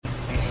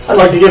I'd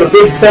like to give a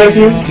big thank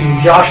you to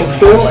Josh and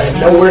Phil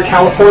at Nowhere,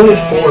 California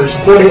for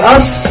supporting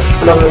us,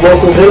 another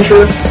local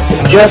venture, the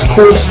Just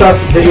Cool Stuff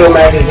video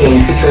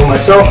magazine featuring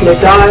myself, Nick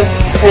Dye,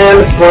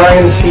 and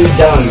Brian C.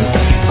 Dunn.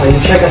 You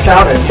can check us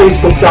out at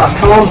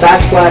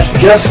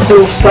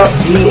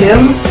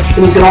facebook.com/JustCoolStuffVM.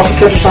 And you can also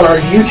catch us on our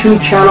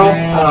YouTube channel,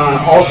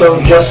 also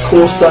Just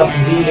Cool Stuff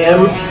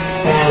VM.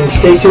 And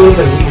stay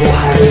tuned, and we'll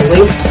have a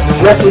link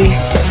directly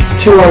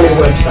to our new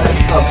website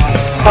up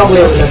probably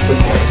over the next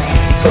recording.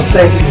 So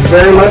thank you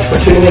very much for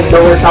tuning in to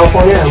Nowhere,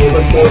 California, and we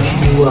look forward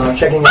to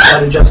checking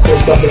out the Just Cool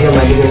Stuff video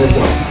magazine as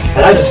well.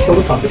 And I just killed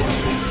a puppy.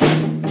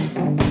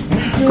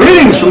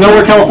 Greetings from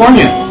Nowhere,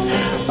 California.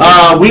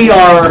 We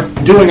are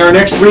doing our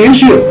next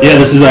reissue. Yeah,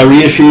 this is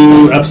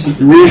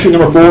reissue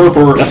number 4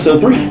 for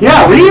episode 3.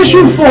 Yeah,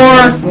 reissue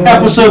for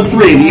episode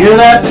 3. Do you hear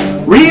that?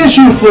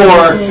 Reissue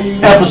for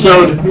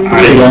episode 3.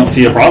 I don't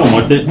see a problem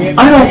with it.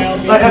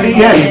 I mean,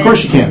 yeah, of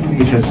course you can,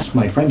 because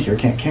my friend here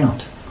can't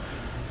count.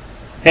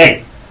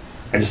 Hey,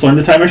 I just learned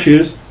to tie my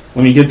shoes.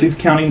 Let me get to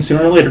counting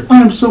sooner or later.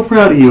 I'm so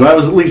proud of you. I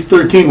was at least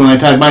 13 when I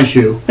tied my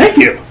shoe. Thank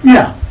you.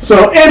 Yeah.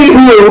 So,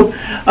 anywho,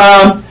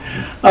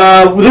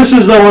 this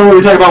is the one where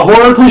we talk about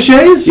horror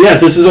cliches.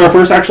 Yes, this is our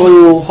first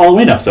actual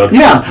Halloween episode.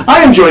 Yeah,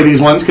 I enjoy these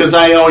ones because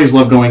I always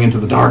love going into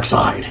the dark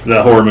side.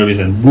 The horror movies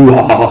and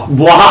blah.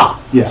 Blah.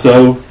 Yeah.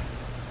 So,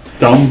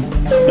 tell them,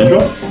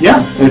 enjoy. Yeah,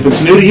 if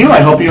it's new to you,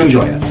 I hope you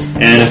enjoy it.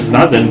 And if it's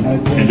not, then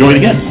enjoy it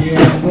again.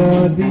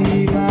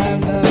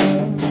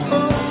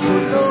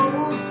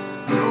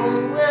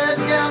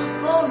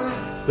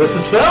 This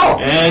is Phil.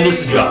 And this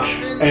is Josh.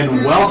 And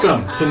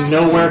welcome to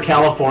Nowhere,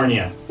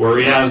 California. Where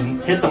we have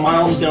hit the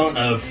milestone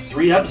of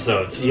 3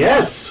 episodes.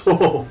 Yes.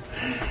 Oh,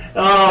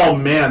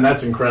 man,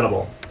 that's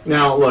incredible.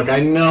 Now, look, I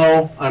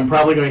know I'm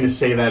probably going to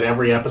say that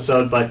every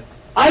episode, but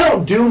I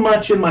don't do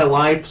much in my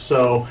life,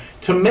 so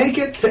to make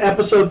it to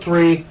episode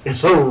 3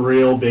 is a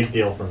real big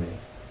deal for me.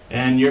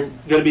 And you're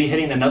going to be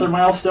hitting another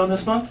milestone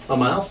this month? A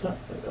milestone?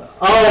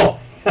 Oh!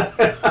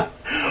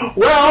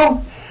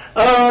 Well...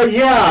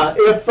 yeah,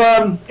 if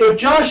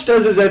Josh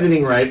does his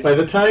editing right, by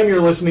the time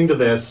you're listening to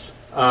this,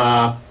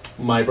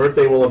 my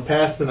birthday will have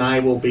passed and I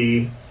will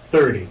be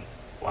 30.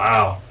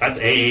 Wow, that's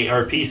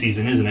AARP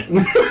season, isn't it?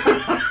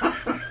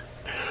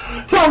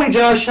 Tell me,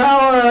 Josh,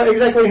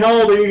 exactly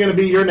how old are you going to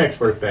be your next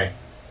birthday?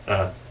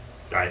 I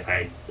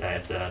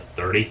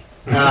 30.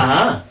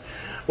 Uh-huh.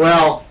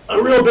 Well,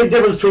 a real big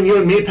difference between you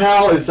and me,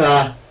 pal, is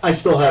I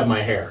still have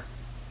my hair.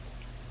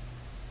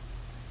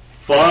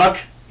 Fuck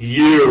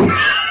you.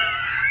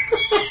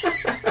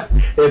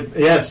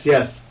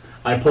 Yes.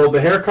 I pulled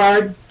the hair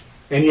card,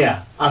 and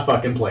yeah, I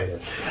fucking played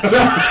it.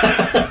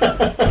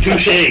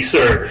 Touché,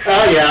 sir.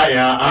 Oh,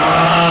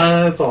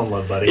 yeah. It's all in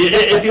love, buddy.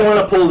 If you want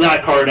to pull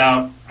that card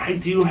out, I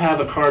do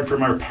have a card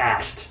from our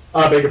past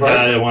beg your pardon?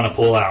 that I want to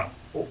pull out.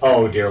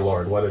 Oh, dear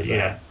Lord, what is that?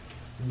 Yeah.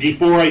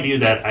 Before I do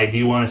that, I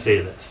do want to say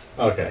this.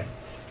 Okay.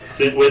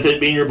 With it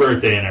being your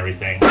birthday and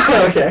everything,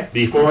 okay.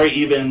 Before I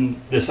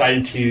even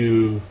decided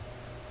to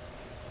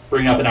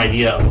bring up an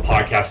idea of a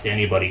podcast to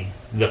anybody,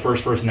 the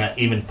first person that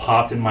even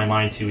popped in my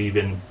mind to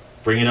even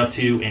bring it up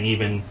to and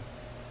even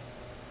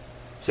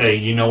say,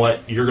 you know what,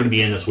 you're going to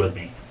be in this with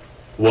me,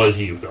 was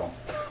you, Phil.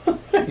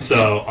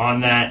 So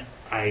on that,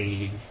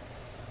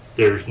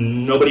 there's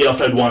nobody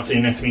else I'd want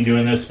sitting next to me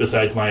doing this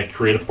besides my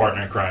creative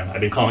partner in crime.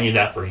 I've been calling you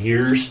that for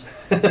years,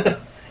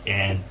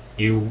 and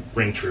you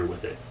ring true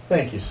with it.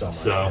 Thank you so much.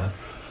 So,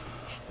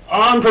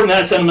 on from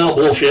that sentimental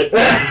bullshit.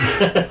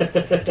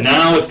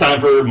 Now it's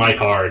time for my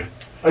card.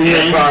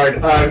 Your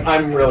card.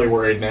 I'm really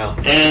worried now.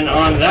 And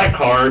on that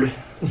card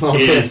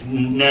is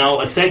now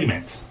a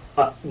segment.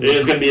 It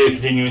is going to be a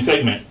continuing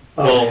segment.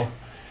 Well,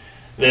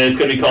 it's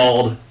going to be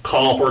called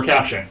Call for a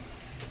Caption.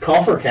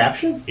 Call for a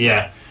caption?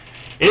 Yeah.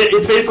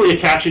 It's basically a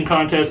caption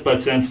contest, but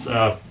since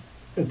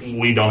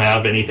we don't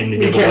have anything to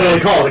give away. You can't really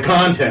call it a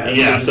contest.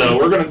 Yeah, so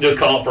we're going to just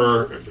call it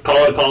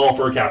a call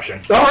for a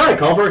caption. All right,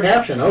 call for a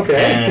caption.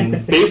 Okay.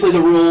 And basically the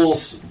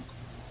rules,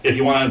 if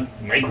you want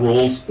to make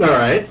rules. All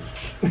right.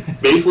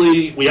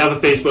 Basically, we have a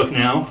Facebook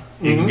now.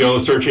 You can go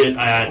search it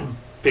at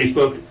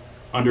Facebook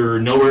under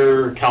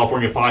Nowhere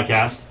California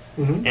Podcast.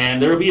 And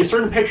there will be a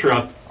certain picture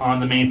up on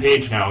the main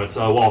page now. It's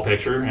a wall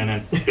picture, and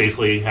it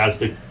basically has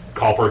the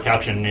call for a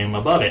caption name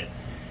above it.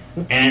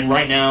 And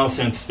right now,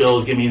 since Phil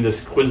is giving me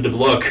this inquisitive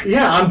look,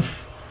 I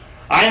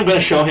am going to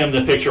show him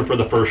the picture for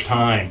the first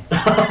time.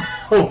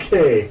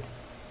 Okay.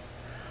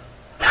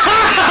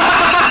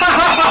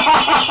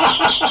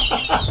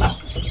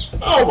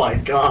 Oh my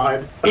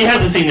God. He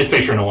hasn't seen this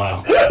picture in a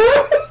while.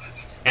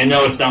 And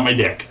no, it's not my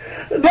dick.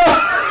 No.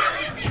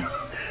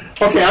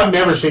 Okay, I've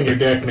never seen your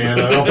dick, man.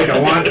 I don't think I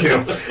want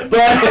to.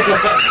 But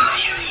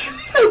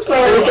I'm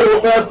sorry,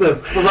 we'll past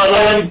this.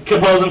 Let him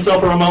compose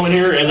himself for a moment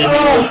here, and then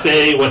he'll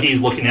say what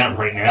he's looking at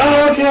right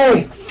now.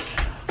 Okay.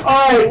 All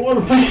right,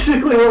 well,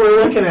 basically what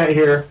we're looking at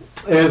here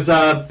is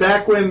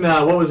back when,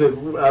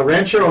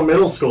 Ranchero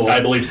Middle School. I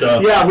believe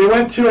so. Yeah, we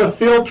went to a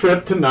field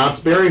trip to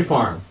Knott's Berry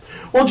Farm.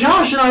 Well,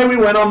 Josh and I, we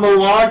went on the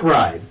log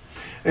ride.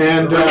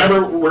 And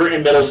remember, we're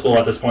in middle school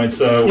at this point,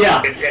 so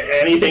Yeah.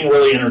 anything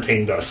really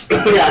entertained us.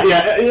 yeah,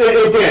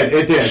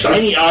 it did.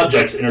 Shiny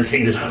objects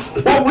entertained us.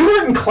 Well, we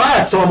weren't in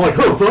class, so I'm like,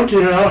 oh, fuck,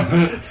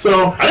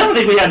 So I don't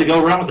think we had to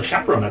go around with the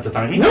chaperone at the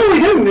time either. no, we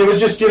didn't. It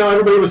was just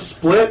everybody was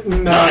split,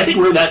 and No, I think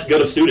we were that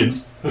good of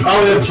students.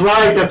 oh, that's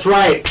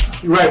right.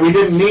 Right, we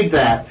didn't need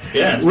that.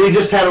 Yeah. We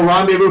just had a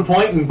rendezvous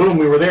point, and boom,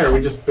 we were there. We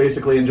just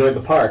basically enjoyed the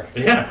park.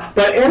 Yeah.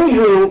 But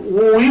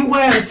anywho, we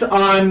went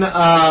on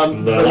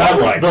The log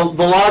ride. the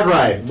log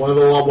ride, one of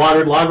the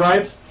watered log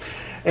rides,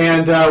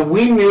 and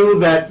we knew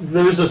that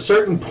there's a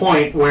certain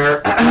point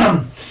where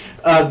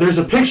there's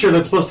a picture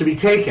that's supposed to be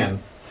taken,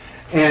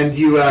 and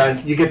you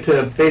get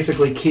to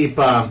basically keep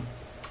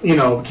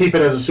keep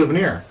it as a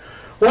souvenir.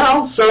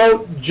 Well,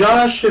 so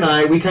Josh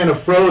and we kind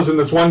of froze in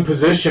this one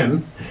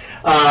position.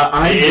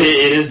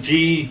 It is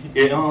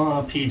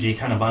PG,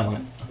 kind of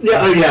violent.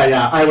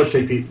 Yeah. I would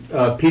say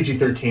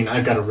PG-13.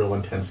 I've got a real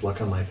intense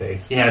look on my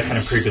face. Yeah, it's kind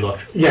of creepy look.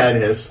 Yeah,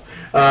 it is.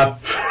 Well,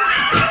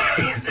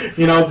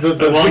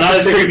 not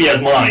as creepy as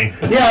mine.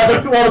 Yeah,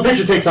 the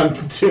picture takes on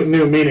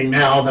new meaning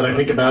now that I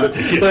think about it.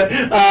 But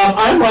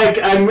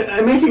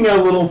I'm making a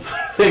little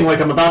thing like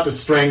I'm about to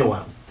strangle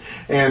him,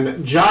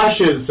 and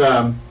Josh's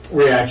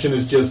reaction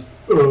is just.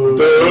 And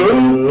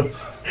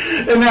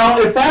now,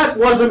 if that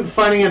wasn't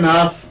funny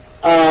enough,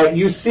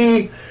 you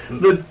see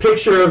the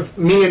picture of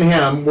me and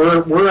him.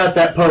 We're at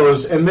that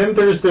pose, and then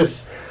there's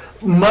this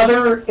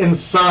mother and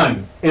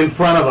son in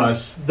front of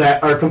us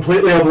that are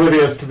completely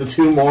oblivious to the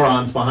two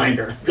morons behind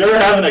her. They're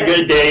having a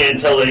good day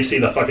until they see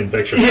the fucking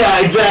picture. Yeah,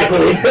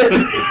 exactly.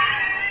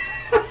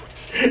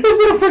 It's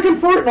been a freaking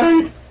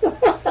fortnight.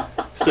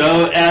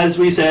 So, as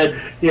we said,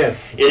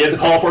 Yes. it is a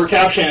call for a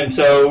caption,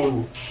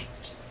 so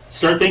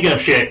start thinking of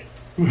shit.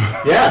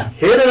 Yeah,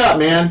 hit it up,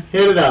 man.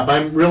 Hit it up.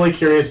 I'm really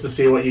curious to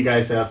see what you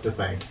guys have to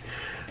think.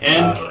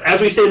 And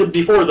as we stated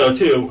before, though,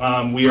 too,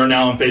 we are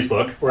now on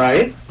Facebook.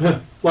 Right?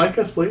 Like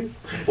us, please.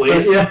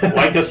 Please, So, yeah.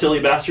 like us,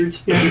 silly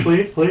bastards. Yeah,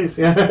 please.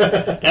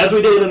 Yeah. As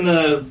we did in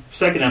the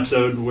second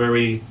episode where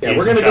we... Yeah,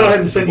 we're going to go ahead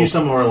and send you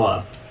some of our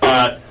love.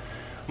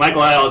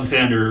 Michael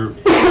Alexander,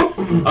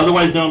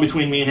 otherwise known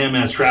between me and him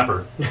as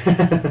Trapper.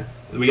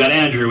 We got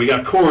Andrew, we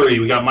got Corey,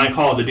 we got Mike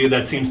Hall, the dude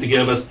that seems to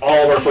give us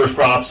all of our first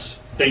props.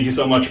 Thank you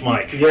so much,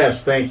 Mike.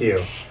 Yes, thank you.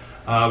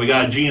 We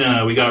got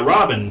Gina, we got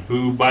Robin,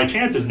 who by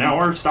chance is now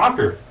our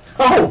stalker.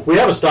 Oh, we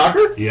have a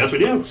stalker? Yes, we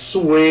do.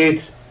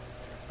 Sweet.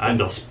 I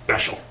feel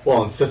special.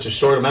 Well, in such a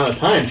short amount of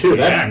time, too.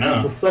 Yeah, I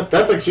know.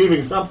 That's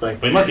achieving something.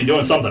 We must be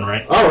doing something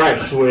right. All right,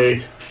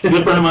 sweet.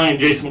 Good friend of mine,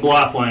 Jason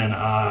McLaughlin,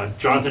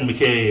 Jonathan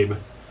McCabe,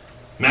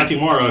 Matthew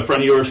Morrow, a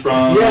friend of yours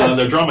from Yes.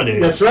 the Drama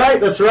Days. That's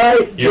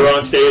right. You're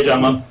on stage,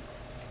 I'm up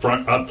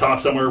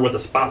top somewhere with a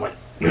spotlight.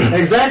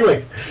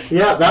 Exactly.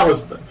 Yeah, that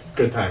was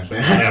good times,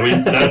 man.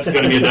 Yeah, that's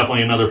going to be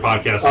definitely another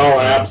podcast. Oh,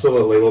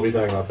 absolutely. We'll be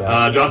talking about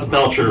that. Jonathan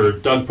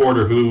Pelcher, Doug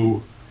Porter,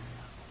 who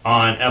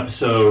on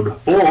episode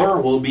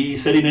 4 will be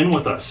sitting in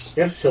with us.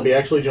 Yes, he'll be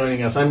actually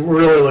joining us. I'm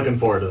really looking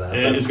forward to that.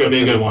 It's going to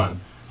be a good one.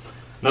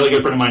 Another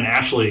good friend of mine,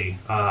 Ashley.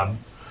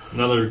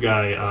 Another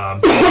guy,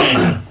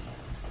 Ben.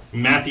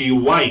 Matthew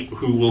White,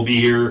 who will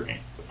be here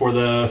for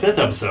the 5th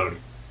episode.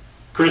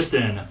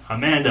 Kristen,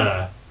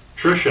 Amanda,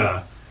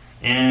 Trisha,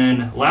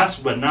 and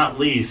last but not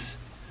least,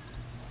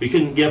 we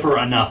couldn't give her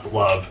enough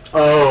love.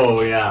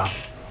 Oh, yeah.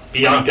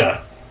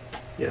 Bianca.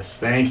 Yes,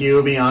 thank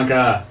you,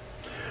 Bianca.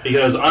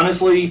 Because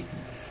honestly,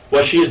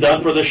 what she has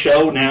done for the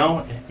show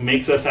now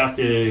makes us have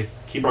to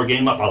keep our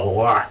game up a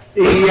lot.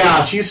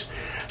 Yeah, she's...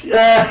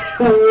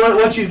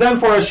 what she's done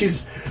for us,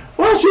 she's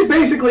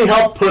basically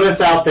helped put us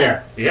out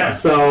there. Yeah.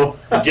 So...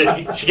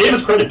 She gave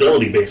us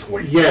credibility,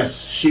 basically. Yes,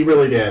 she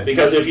really did.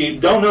 Because if you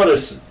don't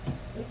notice,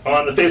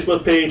 on the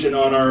Facebook page and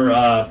on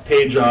our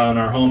page on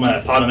our home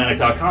at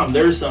podomatic.com,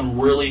 there's some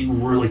really,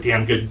 really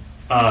damn good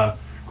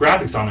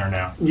graphics on there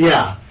now.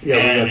 Yeah.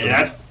 And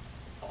that's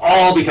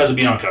all because of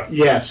Bianca.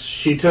 Yes,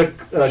 she took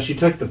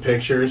the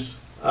pictures,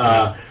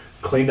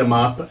 cleaned them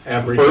up,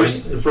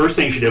 everything. First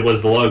thing she did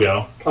was the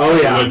logo. Oh,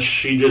 yeah. Which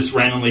she just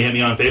randomly hit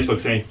me on Facebook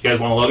saying, "You guys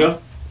want a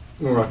logo?"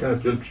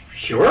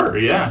 Sure.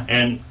 Yeah,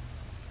 and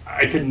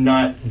I could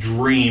not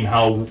dream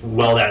how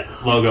well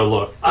that logo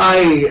looked.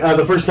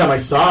 The first time I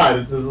saw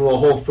it, the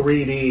whole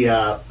 3D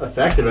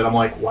effect of it, I'm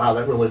like, wow,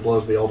 that really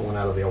blows the old one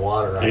out of the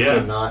water. I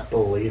could not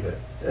believe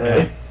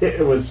it.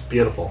 It was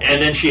beautiful.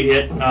 And then she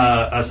hit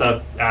us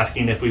up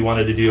asking if we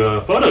wanted to do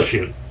a photo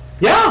shoot.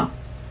 Yeah.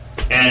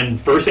 And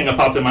first thing that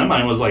popped in my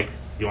mind was like,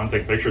 you want to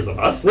take pictures of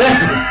us?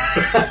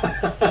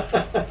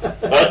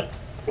 But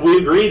we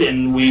agreed,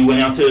 and we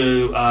went out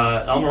to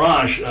El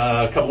Mirage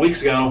a couple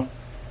weeks ago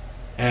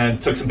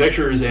and took some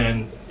pictures.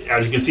 And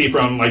as you can see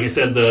from, like I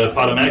said, the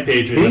Podomatic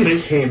page,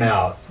 these came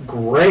out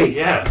great.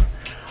 Yeah,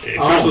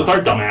 especially with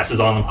our dumbasses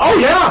on them. Oh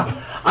yeah.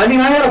 I mean,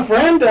 I had a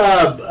friend,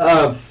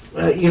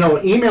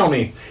 email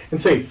me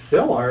and say,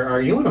 "Phil,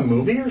 are you in a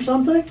movie or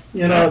something?"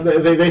 You know,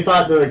 they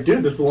thought, they're like,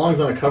 "Dude, this belongs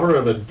on a cover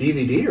of a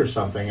DVD or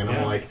something." And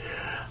I'm like,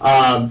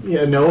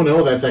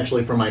 no, that's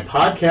actually for my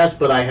podcast.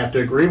 But I have to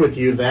agree with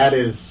you. That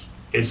is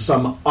It's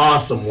some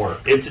awesome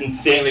work. It's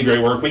insanely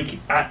great work.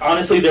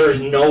 Honestly, there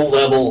is no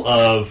level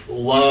of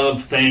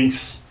love,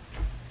 thanks,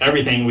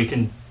 everything we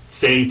can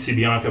say to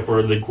Bianca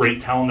for the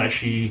great talent that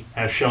she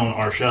has shown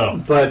our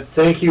show. But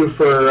thank you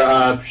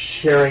for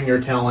sharing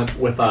your talent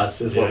with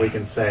us, is what Yeah. we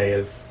can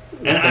say.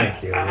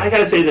 Thank you. I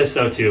gotta say this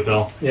though too,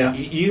 Phil. Yeah.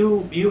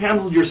 You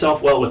handled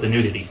yourself well with the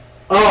nudity.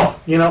 Oh,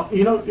 you know,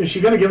 is she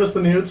going to give us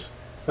the nudes?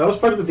 That was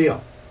part of the deal.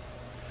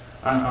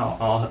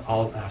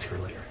 I'll ask her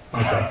later.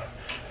 Okay.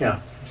 Yeah.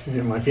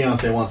 My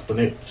fiance wants the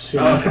nudes.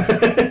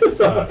 Okay.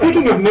 So,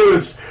 speaking of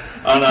nudes,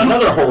 On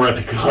another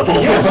horrific level.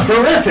 yes,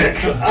 horrific.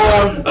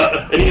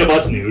 Any of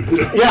us nude.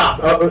 Yeah,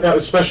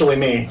 especially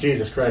me.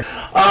 Jesus Christ.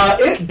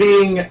 It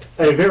being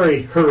a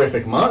very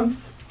horrific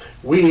month,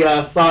 we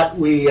thought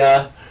we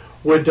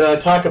would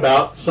talk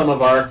about some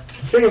of our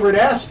favorite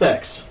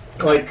aspects,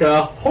 like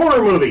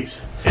horror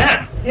movies.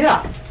 Yeah.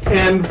 Yeah,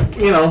 and,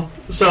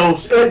 so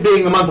it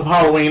being the month of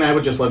Halloween, I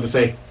would just love to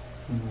say,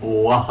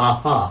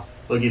 wahaha,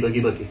 boogie,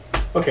 boogie, boogie.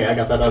 Okay, I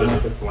got that out of my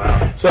system.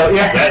 Wow. So,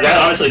 yeah. That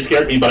honestly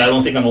scared me, but I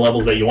don't think on the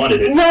levels that you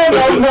wanted it. No,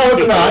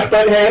 it's not.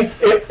 But hey,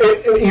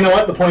 you know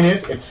what? The point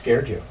is, it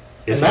scared you.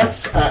 Yes, and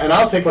that's and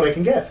I'll take what I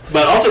can get.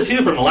 But also,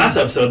 too, from the last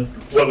episode,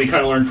 what we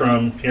kind of learned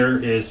from here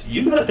is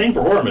you've got a thing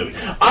for horror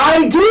movies.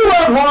 I do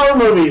love horror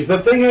movies. The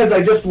thing is,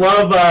 I just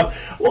love.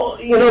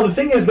 The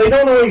thing is, they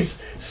don't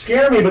always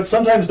scare me, but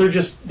sometimes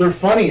they're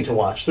funny to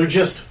watch. They're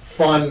just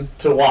fun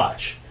to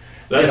watch.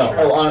 That's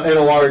true. In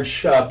a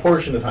large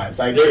portion of times.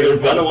 They're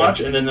fun to watch,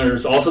 and then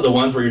there's also the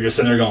ones where you're just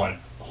sitting there going,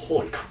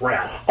 holy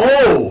crap.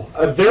 Oh,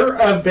 there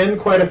have been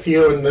quite a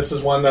few, and this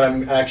is one that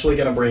I'm actually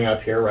going to bring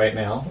up here right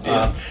now.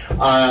 Yeah.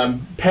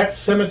 Pet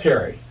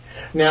Sematary.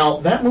 Now,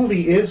 that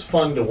movie is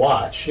fun to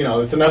watch.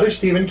 It's another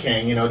Stephen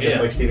King,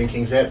 like Stephen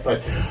King's It.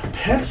 But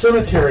Pet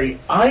Sematary,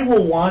 I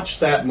will watch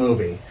that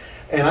movie,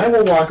 and I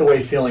will walk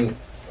away feeling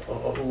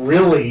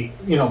really,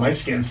 my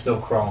skin's still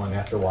crawling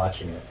after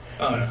watching it.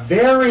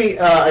 Very,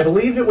 I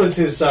believe it was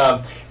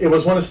it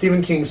was one of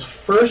Stephen King's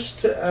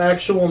first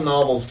actual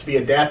novels to be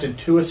adapted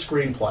to a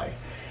screenplay.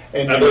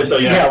 And I believe so,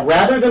 yeah. Yeah,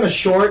 rather than a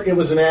short, it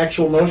was an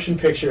actual motion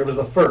picture. It was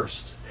the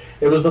first.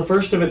 It was the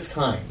first of its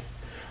kind.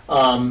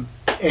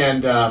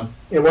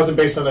 It wasn't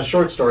based on a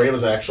short story. It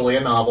was actually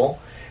a novel,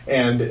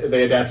 and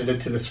they adapted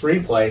it to the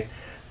screenplay.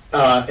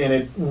 And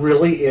it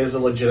really is a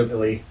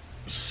legitimately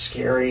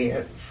scary,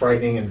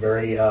 frightening, and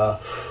very,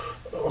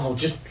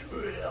 just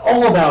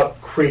all about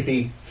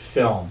creepy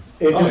film.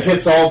 It just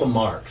hits all the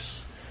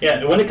marks.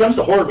 Yeah, when it comes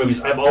to horror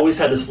movies, I've always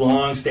had this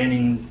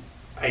long-standing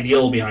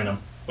ideal behind them.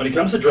 When it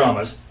comes to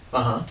dramas,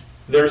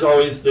 there's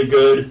always the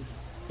good,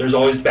 there's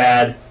always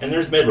bad, and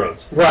there's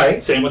mid-roads.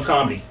 Right. Same with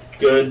comedy.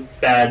 Good,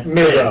 bad,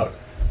 Mid-road.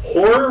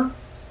 Horror,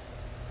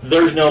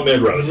 there's no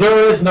mid-road.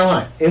 There is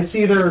not. It's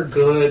either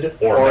good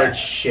Or or bad. it's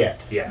shit.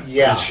 Yeah.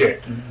 Yeah. It's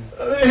shit.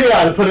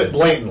 To put it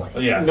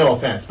blatantly. Yeah. No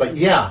offense. But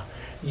yeah,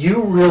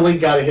 you really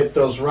got to hit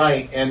those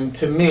right. And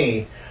to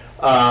me,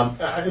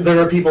 there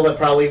are people that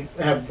probably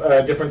have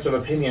a difference of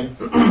opinion.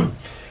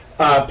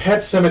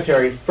 Pet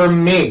Sematary, for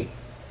me,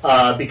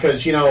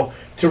 because,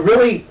 to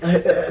really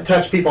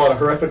touch people at a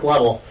horrific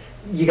level,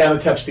 you got to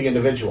touch the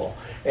individual.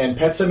 And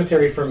Pet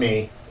Sematary, for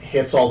me,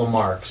 hits all the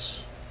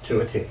marks to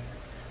a T.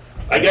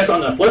 I guess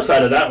on the flip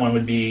side of that one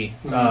would be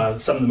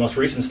some of the most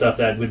recent stuff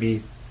that would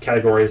be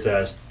categorized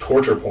as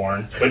torture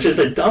porn, which is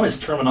the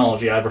dumbest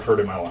terminology I've ever heard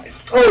in my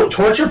life. Oh,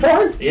 torture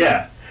porn?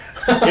 Yeah.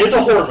 It's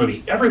a horror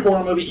movie. Every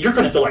horror movie, you're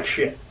going to feel like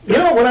shit. When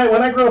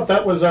I grew up,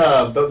 that was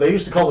they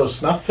used to call those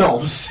snuff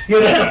films.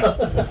 Yeah.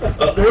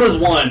 There was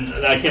one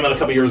that came out a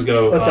couple years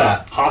ago. What's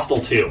that?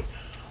 Hostel 2.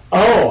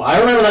 Oh, I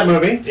remember that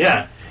movie.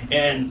 Yeah.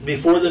 And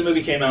before the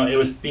movie came out, it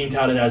was being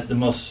touted as the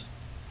most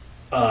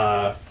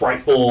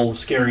frightful,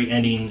 scary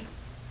ending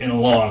in a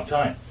long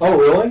time. Oh,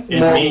 really?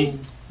 And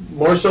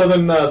More so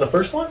than the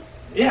first one?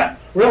 Yeah.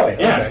 Really?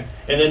 Yeah. Okay.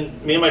 And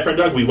then me and my friend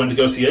Doug, we went to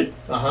go see it.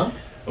 Uh-huh.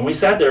 When we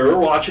sat there, we're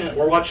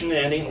watching the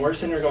ending, and we're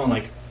sitting there going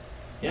like,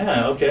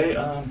 yeah,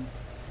 okay,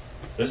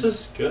 this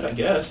is good, I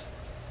guess.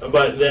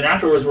 But then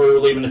afterwards, we're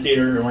leaving the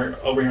theater, and we're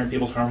overhearing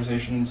people's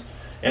conversations,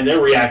 and they're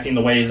reacting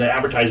the way the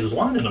advertisers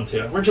wanted them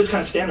to. We're just kind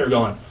of standing there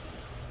going,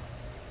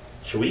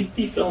 should we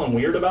be feeling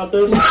weird about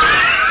this?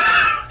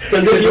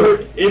 Because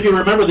if you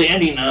remember the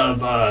ending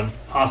of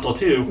Hostel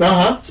 2,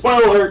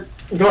 spoiler alert,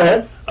 go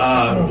ahead.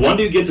 One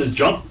dude gets his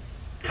junk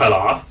cut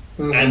off,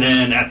 and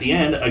then at the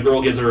end, a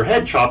girl gets her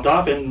head chopped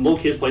off, and little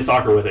kids play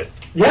soccer with it.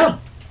 Yeah.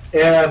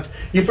 And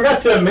you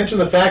forgot to mention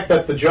the fact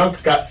that the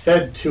junk got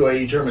fed to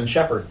a German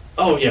Shepherd.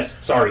 Oh, yes,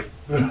 sorry.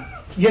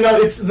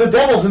 It's the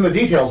devil's in the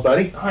details,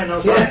 buddy. I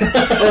know, sorry.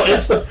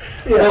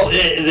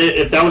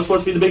 If that was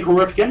supposed to be the big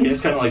horrific ending,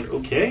 it's kind of like,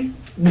 okay.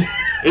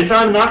 It's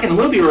not a knock in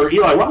the movie or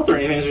Eli Roth or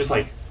anything, it's just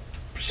like,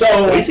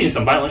 so we've seen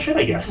some violent shit,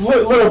 I guess.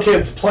 Little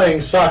kids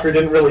playing soccer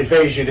didn't really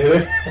faze you,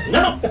 did it?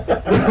 No.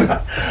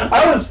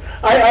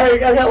 I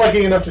got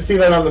lucky enough to see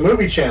that on the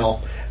movie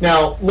channel.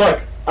 Now,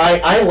 look,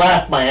 I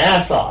laughed my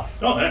ass off.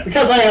 Oh, yeah.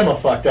 Because I am a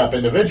fucked up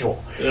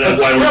individual.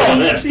 That's why we're doing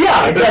this.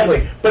 Yeah,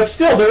 exactly. But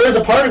still, there is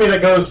a part of me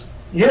that goes,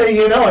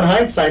 in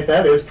hindsight,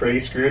 that is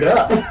pretty screwed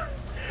up.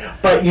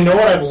 But you know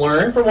what I've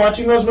learned from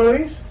watching those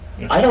movies?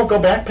 I don't go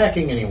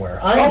backpacking anywhere.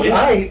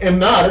 I am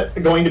not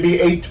going to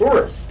be a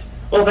tourist.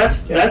 Well,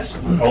 that's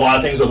a lot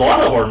of things with a lot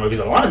of horror movies.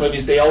 A lot of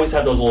movies, they always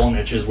have those little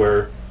niches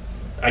where,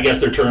 I guess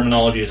their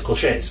terminology is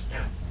cliches.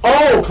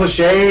 Oh,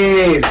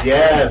 cliches,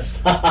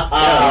 yes.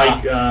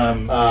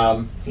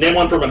 Name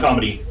one from a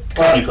comedy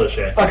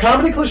cliche. A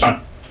comedy cliche?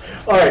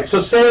 All right, so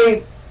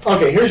say,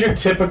 okay, here's your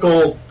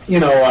typical,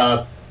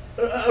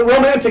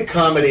 romantic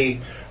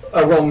comedy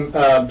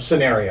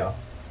scenario.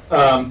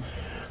 A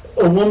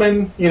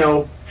woman,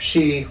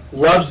 she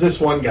loves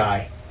this one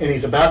guy, and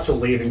he's about to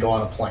leave and go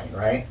on a plane,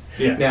 right?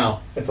 Yeah.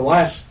 Now, at the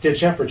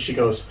last-ditch effort, she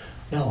goes,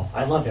 no,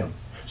 I love him.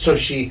 So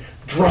she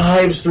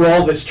drives through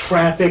all this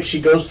traffic.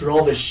 She goes through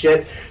all this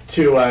shit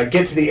to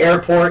get to the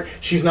airport.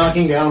 She's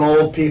knocking down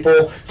old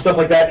people, stuff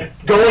like that.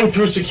 Going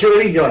through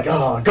security, you're like,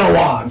 oh, go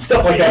on,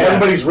 stuff like that.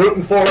 Everybody's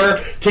rooting for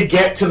her to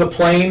get to the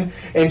plane,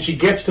 and she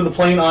gets to the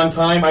plane on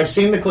time. I've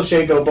seen the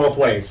cliche go both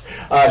ways.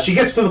 She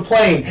gets to the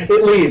plane,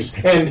 it leaves,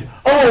 and,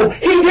 oh,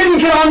 he didn't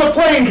get on the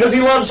plane because he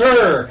loves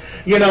her.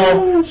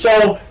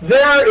 So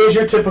there is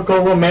your typical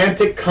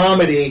romantic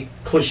comedy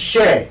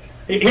cliche.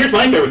 Here's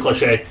my favorite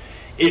cliche.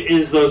 It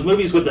is those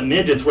movies with the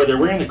midgets where they're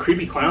wearing the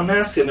creepy clown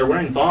masks and they're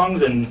wearing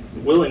thongs and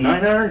wielding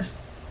 9-irons.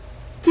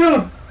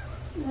 Dude,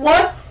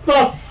 what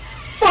the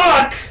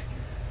fuck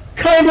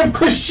kind of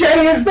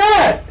cliche is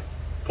that?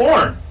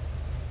 Porn.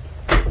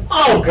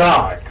 Oh,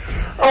 God.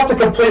 Oh, it's a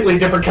completely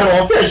different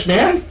kettle of fish,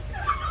 man.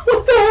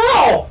 What the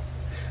hell?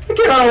 I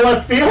get out of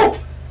left field.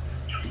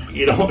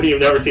 You've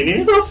never seen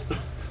any of those?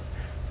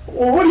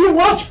 Well, what do you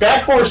watch?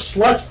 Backhorse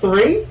Sluts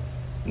 3?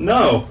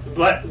 No.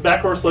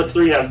 Backhorse Sluts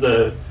 3 has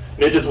the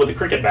midgets with the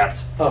cricket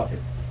bats. Oh,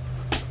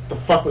 the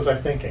fuck was I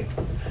thinking?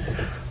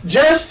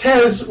 Just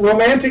as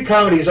romantic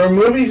comedies or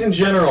movies in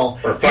general,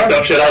 or fucked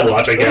up shit I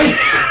watch, I guess.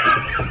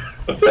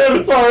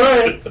 It's all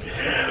right.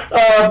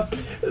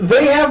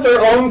 They have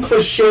their own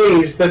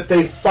cliches that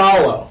they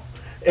follow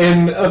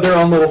in their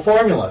own little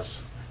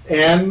formulas,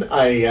 and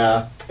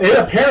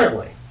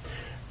apparently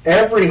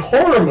every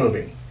horror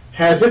movie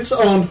has its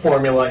own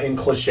formula in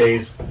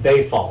cliches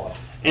they follow.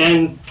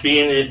 And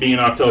being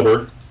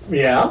October,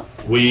 yeah,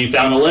 we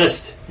found a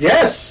list.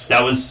 Yes,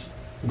 that was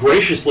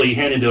graciously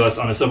handed to us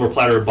on a silver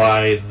platter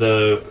by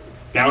the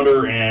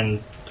founder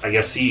and I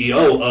guess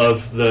CEO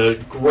of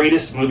the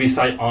greatest movie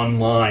site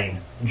online,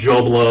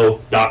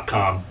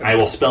 JoBlo.com. I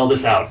will spell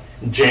this out: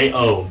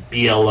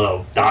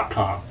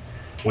 JOBLO.com.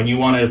 When you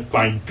want to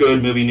find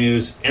good movie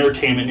news,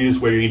 entertainment news,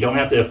 where you don't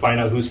have to find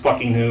out who's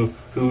fucking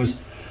who's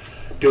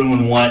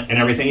doing what, and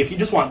everything. If you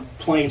just want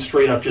plain,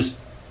 straight up, just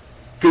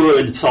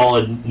good,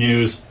 solid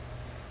news,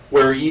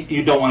 where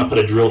you don't want to put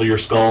a drill to your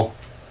skull,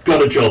 go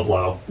to Joe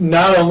Blow.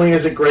 Not only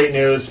is it great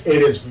news,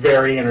 it is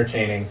very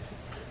entertaining.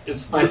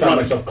 I found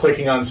myself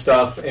clicking on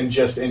stuff and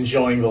just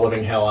enjoying the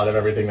living hell out of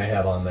everything they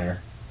have on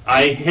there.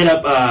 I hit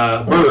up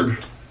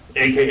Berg,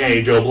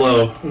 a.k.a. Joe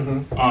Blow,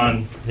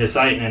 on his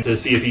site and to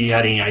see if he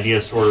had any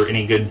ideas for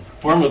any good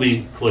horror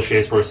movie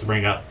cliches for us to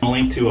bring up. A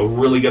link to a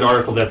really good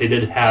article that they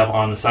did have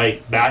on the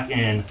site back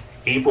in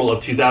April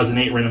of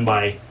 2008, written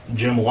by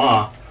Jim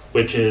Law,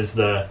 which is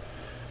the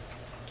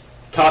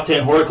top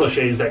 10 horror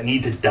cliches that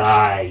need to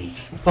die.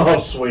 Oh,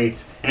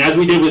 sweet. And as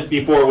we did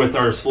before with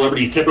our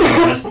celebrity tipper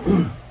list,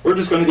 we're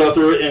just going to go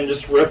through it and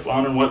just riff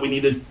on what we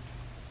need to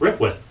riff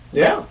with.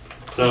 Yeah.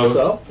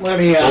 So let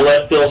me... we'll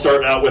let Phil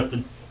start out with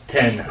the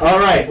 10. All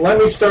right, let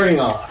me starting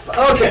off.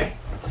 Okay.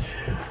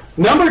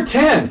 Number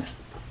 10,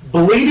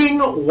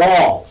 bleeding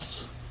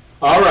walls.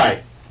 All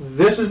right,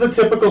 this is the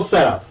typical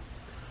setup.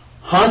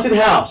 Haunted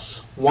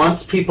house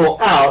wants people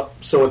out,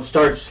 so it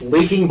starts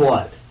leaking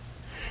blood.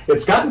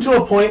 It's gotten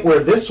to a point where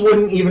this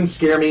wouldn't even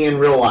scare me in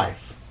real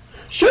life.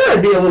 Sure,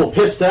 I'd be a little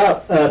pissed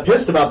about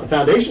the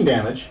foundation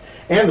damage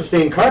and the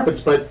stained carpets,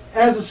 but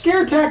as a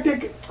scare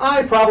tactic,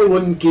 I probably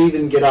wouldn't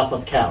even get off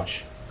the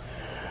couch.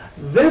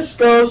 This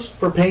goes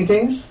for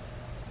paintings,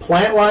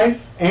 plant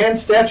life, and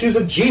statues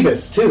of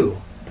Jeebus, too.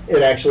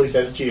 It actually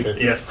says Jeebus.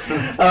 Yes.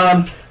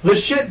 The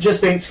shit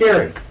just ain't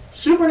scary.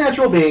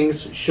 Supernatural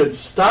beings should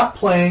stop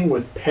playing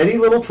with petty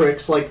little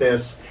tricks like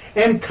this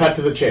and cut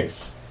to the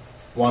chase.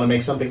 Want to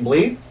make something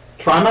bleed?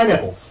 Try my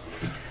nipples.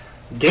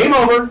 Game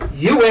over.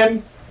 You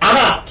win. I'm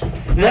out.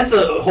 And that's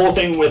the whole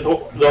thing with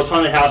those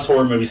haunted house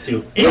horror movies,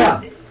 too.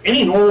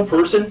 Any normal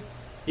person,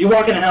 you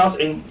walk in a house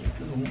and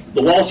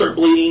the walls start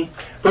bleeding.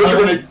 First,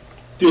 you're going to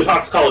do a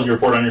toxicology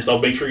report on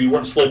yourself, make sure you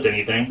weren't slipped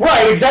anything.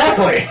 Right,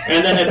 exactly.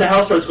 And then if the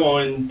house starts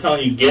going,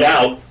 telling you, get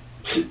out,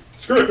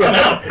 screw it, I'm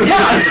out.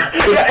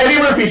 Yeah,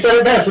 Eddie Murphy said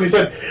it best when he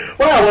said,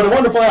 wow, what a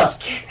wonderful house.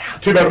 Get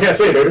out. Too bad we can't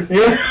say it,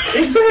 baby.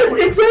 Yeah.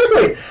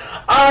 Exactly.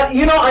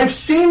 I've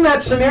seen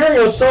that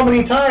scenario so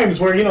many times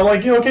where,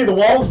 okay, the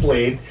walls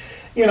bleed,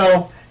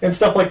 and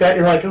stuff like that.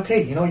 You're like,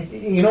 okay, you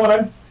know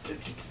what,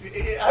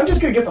 I'm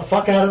just going to get the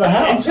fuck out of the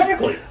house.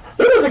 Exactly.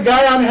 There was a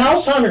guy on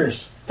House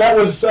Hunters that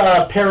was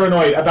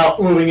paranoid about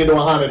moving into a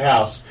haunted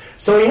house.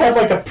 So he had,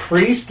 like, a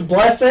priest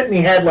bless it, and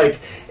he had, like,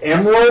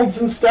 emeralds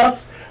and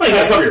stuff. Well, you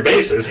got to cover your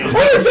bases.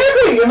 Well,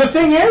 exactly. And the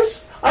thing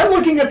is, I'm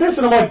looking at this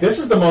and I'm like, this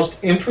is the most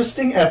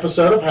interesting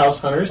episode of House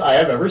Hunters I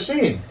have ever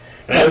seen.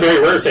 And that's very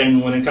rare saying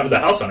when it comes to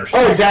House Hunters.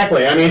 Oh,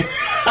 exactly. I mean,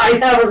 I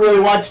haven't really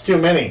watched too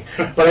many.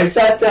 But I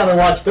sat down and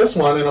watched this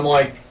one, and I'm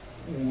like,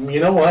 you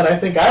know what? I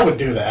think I would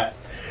do that.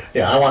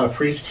 Yeah, I want a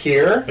priest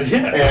here.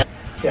 Yeah.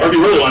 Or if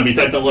you really want to be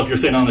technical, if you're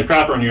sitting on the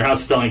crapper and your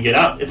house is telling you to get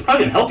out, it's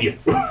probably going to help you.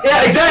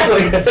 Yeah,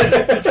 exactly.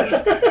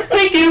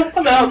 Thank you.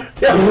 I'm out.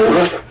 Yeah.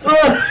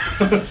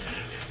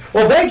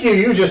 Well, thank you.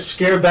 You just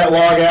scared that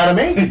log out of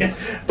me.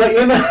 Yes. But,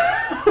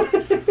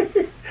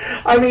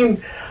 I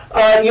mean...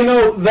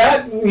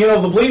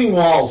 the Bleeding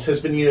Walls has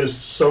been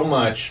used so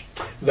much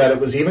that it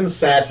was even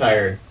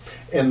satired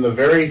in the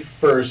very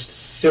first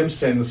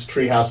Simpsons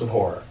Treehouse of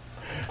Horror.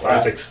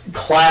 Classics.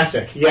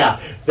 Classic, yeah.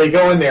 They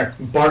go in there.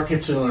 Bart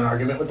gets into an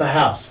argument with the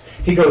house.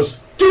 He goes,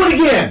 do it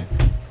again!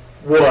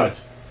 What?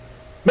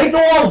 Make the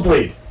walls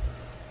bleed.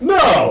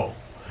 No!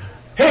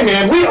 Hey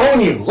man, we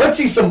own you. Let's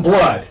see some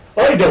blood.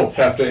 I don't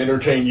have to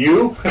entertain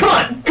you. Come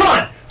on!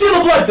 Do the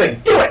blood thing!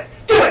 Do it!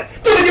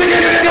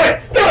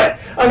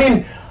 I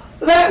mean...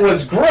 That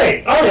was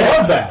great. I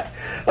love that.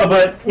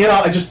 But,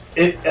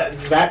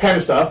 that kind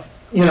of stuff,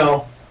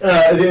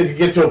 to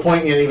get to a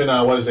point, even,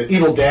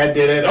 Evil Dead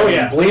did it. Oh,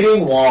 yeah.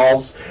 Bleeding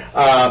Walls.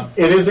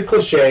 It is a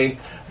cliche,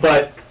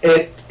 but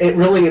it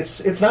really,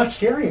 it's not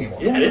scary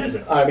anymore. Yeah, it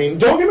isn't. I mean,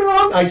 don't get me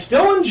wrong, I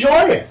still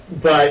enjoy it,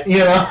 but,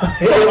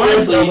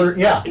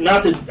 honestly, yeah.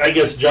 Not to, I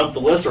guess, jump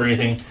the list or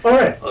anything. All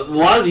right. A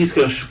lot of these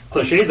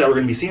cliches that we're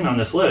going to be seeing on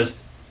this list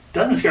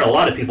doesn't scare a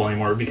lot of people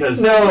anymore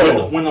because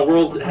when the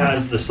world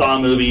has the Saw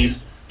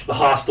movies, the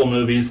Hostel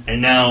movies,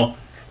 and now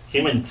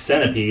Human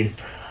Centipede.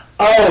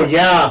 Oh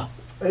yeah,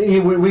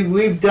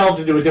 we've delved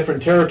into a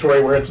different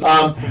territory where it's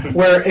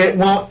where it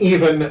won't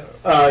even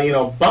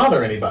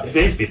bother anybody. It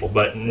phase people,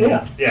 but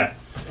yeah.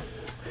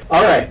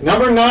 All right,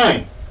 number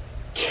 9,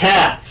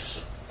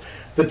 cats.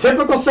 The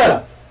typical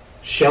setup: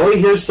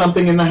 Shelley hears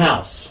something in the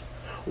house.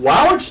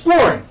 While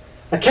exploring,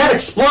 a cat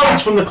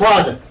explodes from the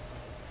closet.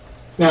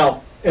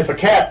 Now, if a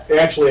cat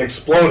actually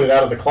exploded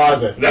out of the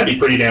closet, that'd be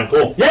pretty damn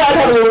cool. Yeah, I'd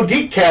have a little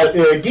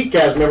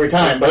geekgasm every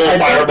time. But a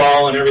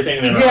fireball and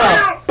everything.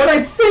 Yeah, but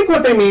I think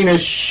what they mean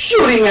is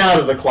shooting out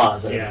of the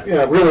closet.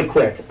 Yeah, really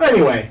quick.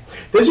 Anyway,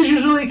 this is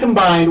usually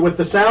combined with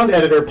the sound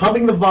editor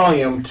pumping the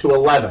volume to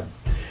 11.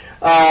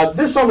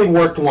 This only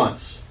worked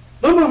once.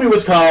 The movie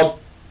was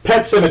called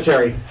Pet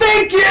Sematary.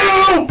 Thank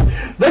you!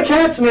 The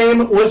cat's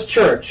name was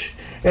Church,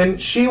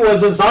 and she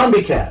was a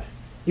zombie cat.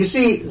 You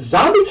see,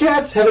 zombie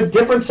cats have a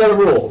different set of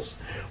rules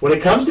when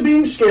it comes to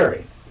being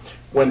scary.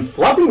 When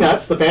Fluffy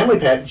Nuts, the family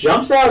pet,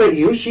 jumps out at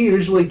you, she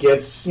usually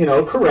gets,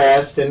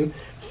 caressed and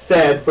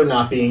fed for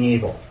not being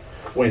evil.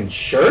 When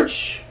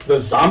Church, the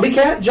zombie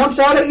cat, jumps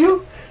out at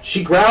you,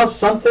 she growls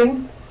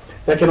something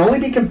that can only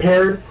be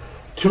compared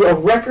to a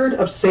record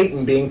of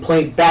Satan being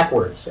played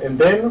backwards, and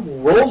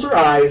then rolls her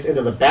eyes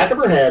into the back of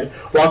her head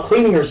while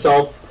cleaning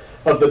herself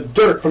of the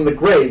dirt from the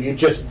grave you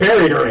just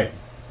buried her in.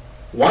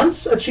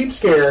 Once a cheap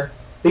scare,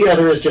 the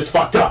other is just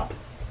fucked up.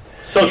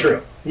 So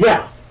true.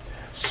 Yeah.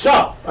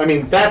 So, I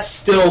mean, that's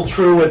still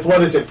true with,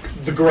 what is it,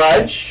 The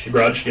Grudge? The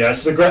Grudge,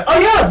 yes. The Grudge. Oh,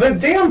 yeah, the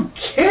damn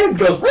kid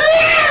goes, Wah!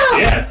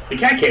 Yeah, the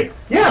cat kid.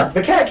 Yeah,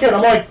 the cat kid.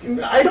 I'm like,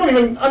 I don't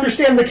even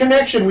understand the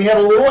connection. We have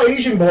a little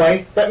Asian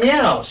boy that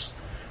meows.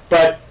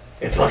 But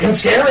it's fucking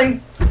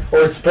scary. Or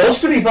it's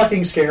supposed to be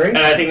fucking scary. And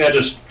I think that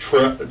just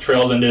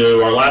trails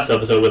into our last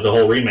episode with the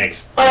whole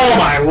remakes. Oh,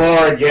 my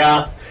Lord,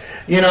 yeah.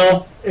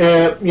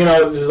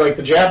 This is like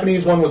the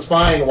Japanese one was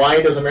fine.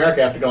 Why does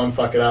America have to go and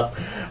fuck it up?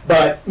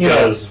 But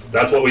because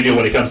that's what we do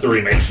when it comes to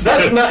remakes.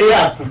 That's not.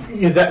 Yeah.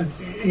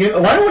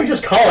 Why don't we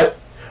just call it?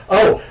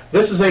 Oh,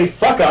 this is a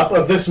fuck up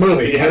of this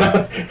movie.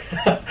 Yeah.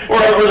 or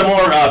the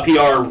more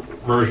PR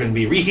version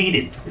be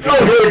reheated.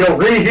 Oh, here we go,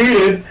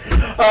 reheated.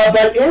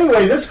 But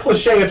anyway, this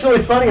cliche. It's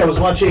really funny. I was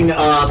watching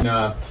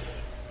Friday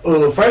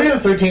the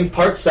 13th,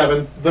 Part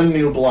 7, The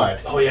New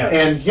Blood. Oh, yeah.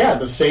 And,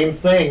 the same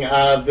thing.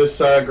 This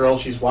girl,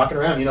 she's walking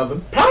around,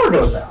 the power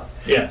goes out.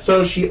 Yeah.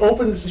 So she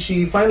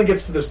finally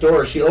gets to this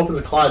door, she opens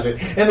a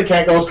closet, and the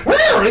cat goes,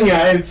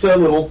 and it's a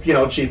little,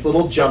 cheap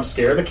little jump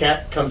scare. The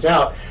cat comes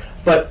out.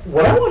 But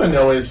what I want to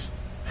know is,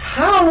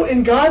 how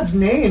in God's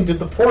name did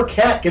the poor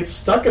cat get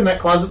stuck in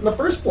that closet in the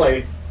first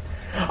place?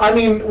 I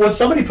mean, was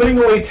somebody putting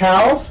away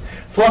towels?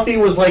 Fluffy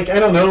was like, I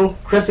don't know,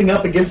 pressing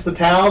up against the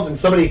towels, and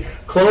somebody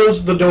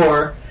closed the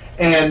door,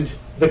 and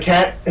the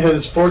cat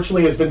has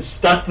been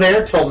stuck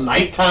there till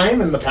nighttime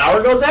and the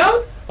power goes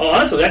out? Well,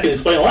 honestly, that can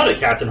explain a lot of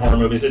cats in horror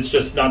movies. It's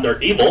just not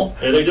they're evil.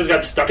 They just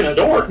got stuck in a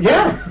door.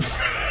 Yeah.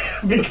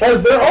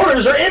 Because their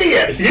owners are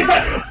idiots.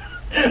 Yeah.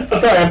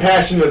 Sorry, I'm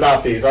passionate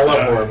about these. I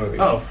love horror movies.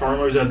 Oh, horror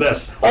movies are the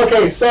best.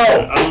 Okay,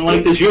 so...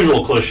 Unlike this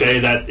usual cliche,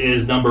 that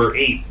is number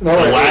 8. The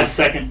last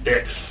second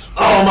fix.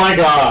 Oh my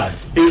god.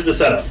 Here's the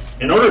setup.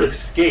 In order to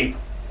escape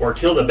or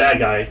kill the bad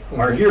guy,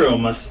 our hero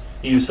must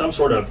use some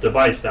sort of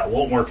device that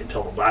won't work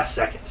until the last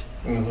second.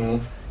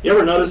 Mm-hmm. You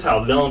ever notice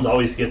how villains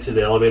always get to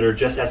the elevator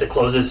just as it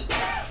closes?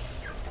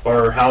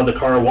 Or how the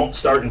car won't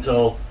start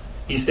until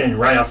he's standing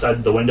right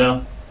outside the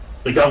window?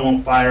 The gun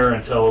won't fire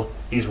until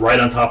he's right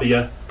on top of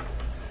you?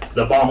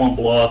 the bomb won't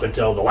blow up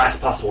until the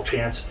last possible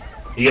chance.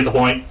 You get the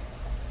point?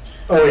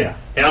 Oh yeah.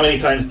 How many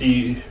times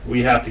do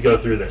we have to go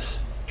through this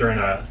during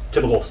a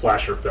typical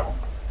slasher film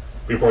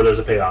before there's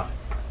a payoff?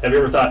 Have you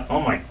ever thought, oh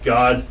my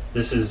god,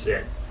 this is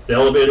it? That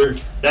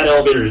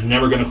elevator is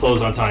never going to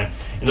close on time,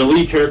 and the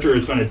lead character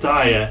is going to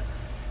die a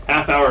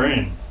half hour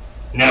in.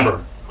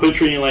 Never. Quit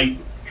treating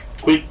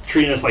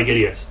us like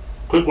idiots.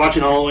 Quit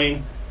watching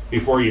Halloween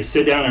before you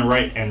sit down and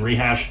write and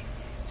rehash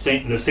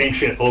the same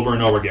shit over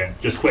and over again.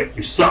 Just quit.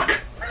 You suck.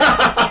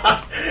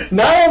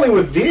 Not only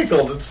with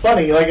vehicles, it's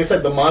funny. Like I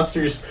said, the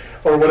monsters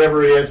or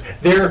whatever it is,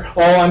 they're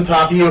all on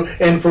top of you,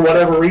 and for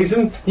whatever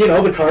reason,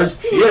 the cars.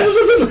 Yeah.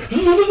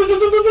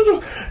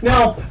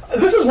 Now,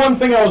 this is one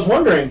thing I was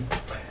wondering.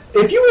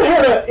 If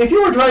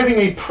you were driving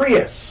a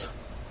Prius,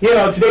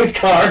 today's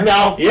car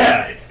now.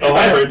 Yeah. Oh,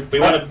 I heard. We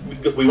want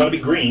to be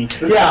green.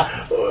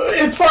 Yeah,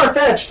 it's far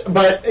fetched,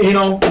 but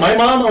my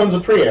mom owns a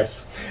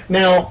Prius.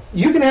 Now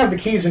you can have the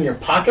keys in your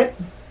pocket,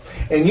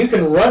 and you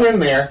can run in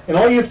there, and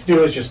all you have to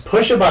do is just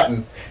push a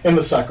button, and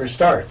the sucker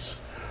starts.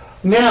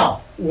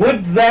 Now,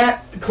 would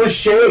that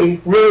cliche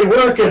really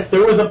work if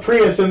there was a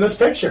Prius in this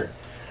picture?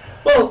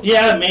 Well,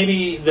 yeah,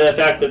 maybe the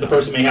fact that the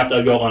person may have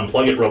to go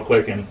unplug it real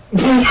quick and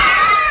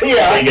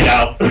yeah, take it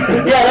out.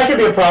 Yeah, that could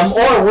be a problem.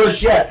 Or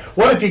worse yet,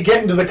 what if you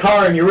get into the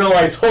car and you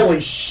realize,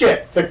 holy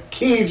shit, the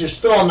keys are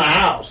still in the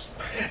house?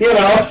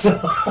 So.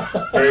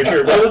 Very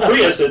true. But with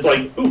Prius, it's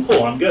like, ooh,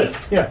 cool, I'm good.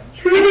 Yeah.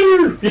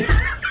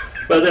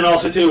 But then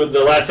also, too,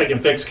 the last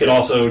second fix could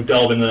also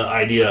delve into the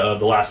idea of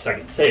the last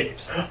second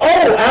saves.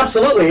 Oh,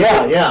 absolutely,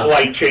 yeah.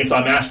 Like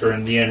Chainsaw Massacre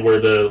in the end, where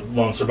the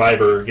lone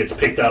survivor gets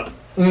picked up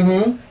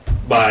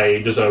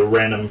by just a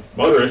random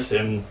motorist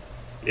and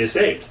is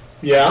saved.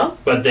 Yeah.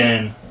 But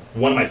then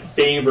one of my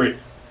favorite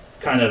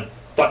kind of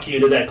fuck you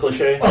to that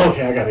cliche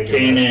okay, I gotta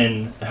came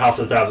in House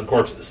of a Thousand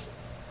Corpses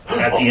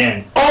at the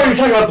end. Oh, you're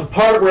talking about the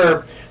part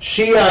where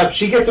she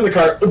gets in the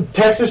car,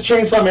 Texas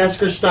Chainsaw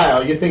Massacre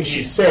style. You think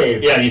she's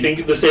saved? Yeah, you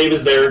think the save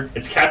is there.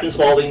 It's Captain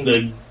Spaulding,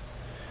 the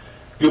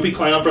goofy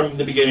clown from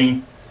the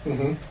beginning.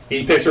 Mm-hmm.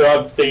 He picks her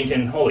up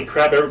thinking, holy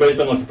crap, everybody's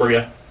been looking for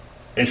you.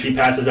 And she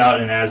passes out,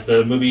 and as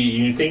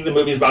you think the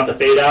movie's about to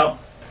fade out,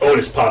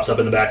 Otis pops up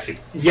in the backseat.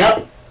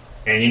 Yep.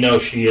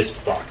 And she is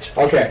fucked.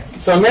 Okay,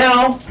 so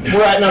now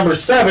we're at number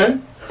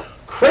 7,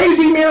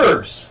 crazy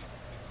mirrors.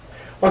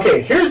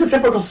 Okay, here's the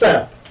typical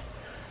setup.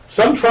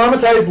 Some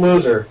traumatized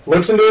loser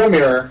looks into a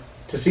mirror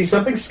to see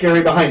something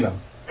scary behind them.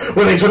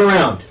 When they turn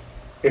around,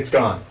 it's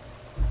gone.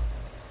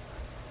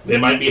 They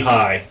might be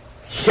high.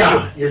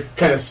 Yeah, you're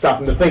kind of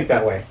stopping to think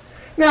that way.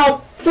 Now,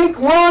 think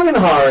long and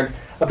hard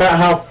about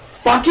how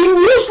fucking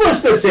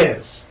useless this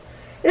is.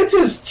 It's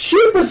as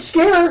cheap a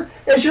scare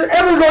as you're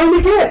ever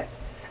going to get,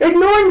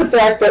 ignoring the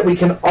fact that we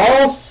can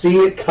all see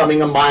it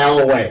coming a mile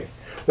away.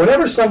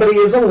 Whenever somebody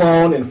is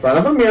alone in front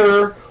of a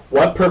mirror,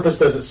 what purpose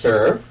does it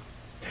serve?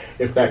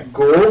 If that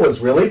ghoul was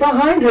really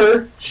behind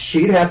her,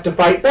 she'd have to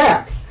fight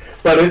back.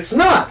 But it's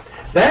not.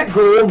 That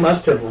ghoul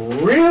must have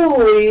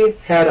really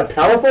had a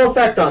powerful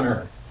effect on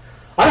her.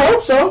 I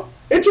hope so.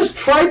 It just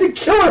tried to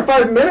kill her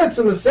 5 minutes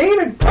in the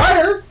scene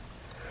prior.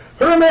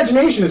 Her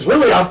imagination is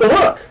really off the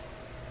hook.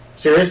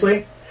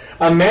 Seriously?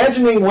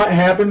 Imagining what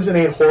happens in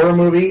a horror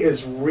movie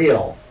is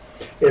real.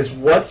 Is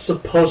what's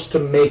supposed to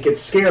make it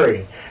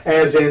scary.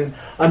 As in,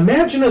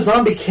 imagine a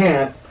zombie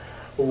cat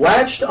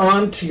latched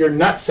onto your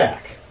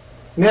nutsack.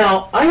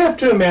 Now, I have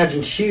to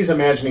imagine she's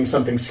imagining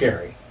something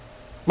scary.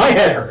 My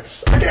head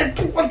hurts.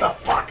 What the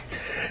fuck?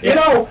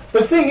 Yeah.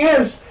 The thing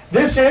is,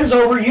 this is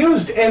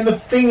overused. And the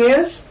thing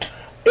is,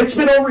 it's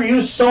been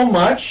overused so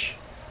much,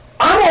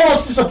 I'm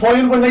almost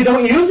disappointed when they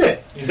don't use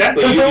it.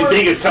 Exactly. You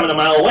think it's coming a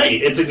mile away.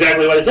 It's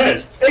exactly what it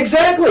says.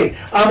 Exactly.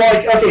 I'm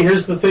like, okay,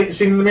 here's the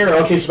scene in the mirror.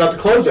 Okay, she's about to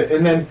close it.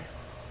 And then,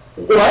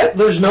 what?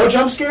 There's no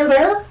jump scare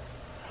there?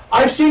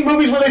 I've seen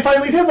movies where they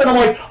finally did that. I'm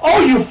like, oh,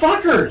 you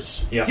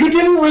fuckers. Yeah. You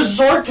didn't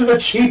resort to the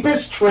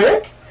cheapest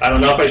trick? I don't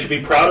know if I should be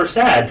proud or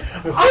sad.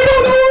 I don't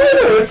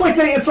know either. It's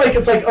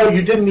like, oh,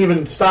 you didn't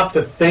even stop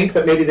to think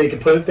that maybe they could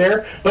put it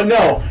there. But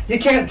no, you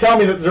can't tell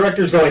me that the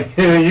director's going,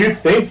 you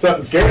think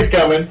something scary's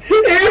coming.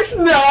 It's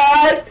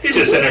not. He's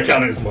just sitting there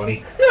counting his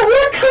money. Yeah,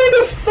 what kind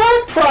of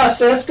thought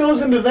process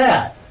goes into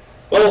that?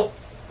 Well,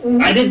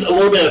 I did a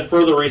little bit of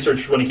further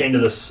research when it came to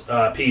this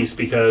piece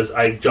because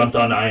I jumped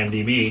on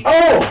IMDb.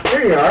 Oh,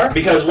 there you are.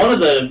 Because one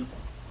of the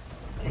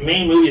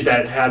main movies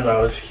that has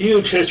a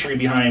huge history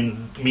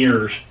behind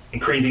mirrors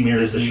and crazy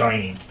mirrors is The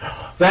Shining.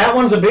 That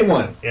one's a big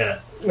one. Yeah.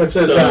 It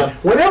says,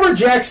 whenever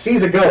Jack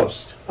sees a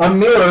ghost, a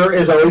mirror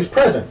is always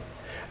present.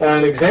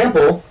 An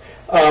example,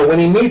 when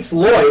he meets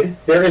Lloyd,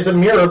 there is a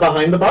mirror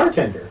behind the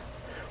bartender.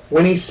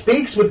 When he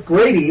speaks with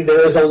Grady,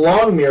 there is a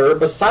long mirror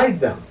beside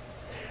them.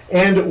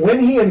 And when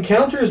he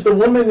encounters the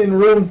woman in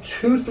room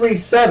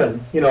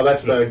 237,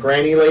 that's the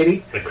granny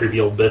lady. The creepy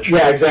old bitch.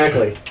 Yeah,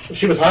 exactly.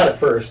 She was hot at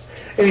first.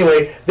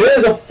 Anyway, there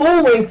is a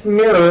full-length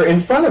mirror in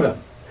front of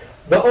him.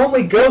 The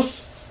only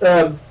ghost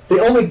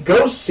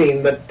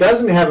scene that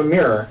doesn't have a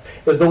mirror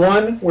is the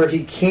one where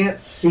he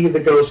can't see the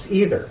ghost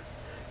either.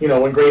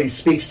 When Grady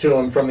speaks to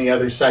him from the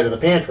other side of the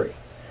pantry.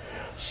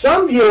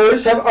 Some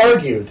viewers have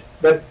argued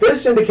that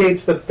this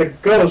indicates that the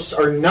ghosts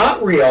are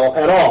not real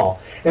at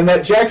all, and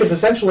that Jack is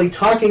essentially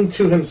talking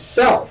to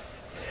himself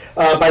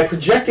by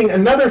projecting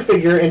another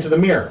figure into the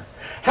mirror.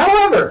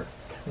 However,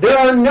 there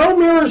are no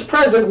mirrors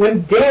present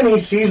when Danny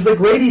sees the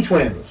Grady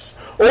twins,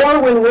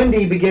 or when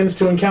Wendy begins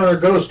to encounter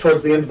ghosts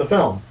towards the end of the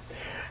film,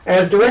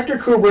 as director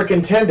Kubrick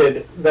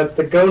intended that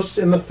the ghosts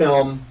in the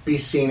film be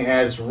seen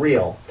as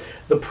real.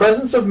 The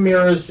presence of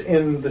mirrors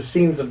in the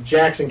scenes of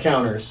Jack's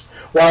encounters,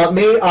 while it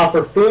may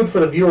offer food for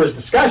the viewer's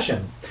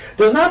discussion,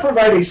 does not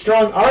provide a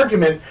strong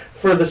argument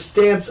for the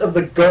stance of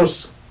the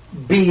ghosts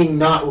being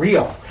not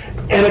real.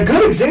 And a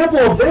good example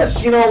of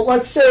this,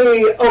 let's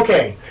say,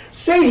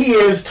 say he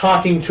is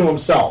talking to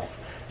himself.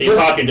 He's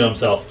talking to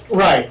himself.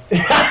 Right.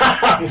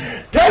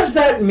 Does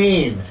that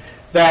mean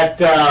that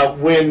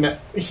when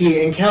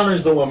he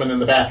encounters the woman in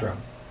the bathroom,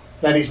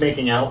 that he's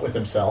making out with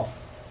himself?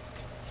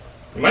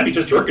 He might be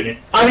just jerking it.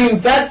 I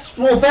mean, that's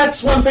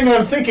one thing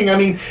I'm thinking. I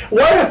mean,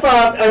 what if,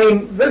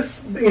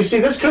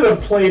 this could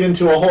have played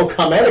into a whole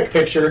comedic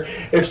picture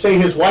if, say,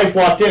 his wife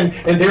walked in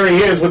and there he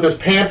is with his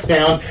pants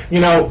down,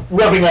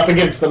 rubbing up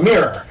against the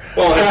mirror.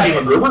 Well, have you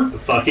seen MacGruber?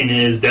 Fucking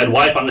his dead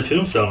wife on the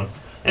tombstone.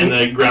 And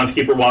the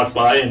groundskeeper walks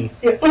by and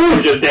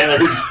he's just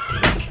standing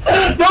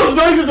there. Those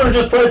noises are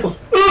just priceless.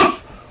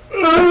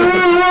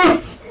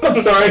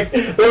 I'm sorry.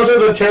 Those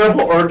are the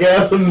terrible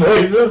orgasm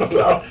noises.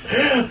 So.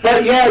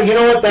 But yeah, you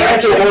know what?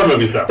 That horror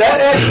movie stuff. That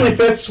actually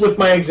fits with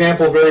my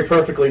example very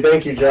perfectly.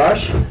 Thank you,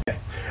 Josh.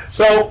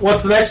 So,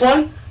 what's the next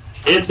one?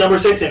 It's number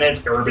 6, and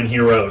it's Urban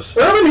Heroes.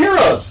 Urban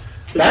Heroes.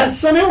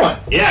 That's a new one.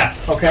 Yeah.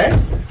 Okay.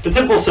 The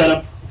typical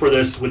setup for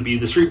this would be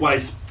the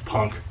streetwise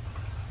punk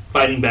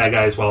fighting bad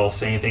guys while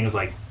saying things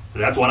like,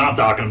 "That's what I'm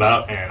talking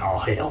about," and "Oh,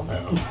 hell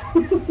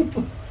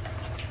no."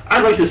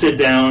 I'd like to sit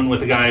down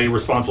with the guy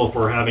responsible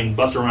for having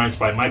Busta Rhymes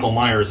fight Michael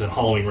Myers in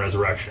Halloween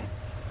Resurrection.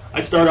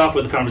 I'd start off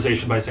with a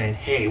conversation by saying,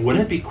 "Hey,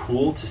 wouldn't it be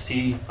cool to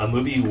see a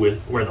movie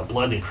where the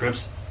Bloods and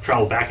Crips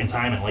travel back in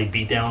time and lay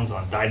beatdowns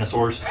on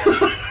dinosaurs?"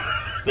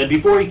 Then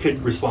before he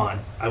could respond,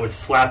 I would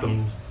slap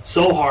him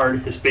so hard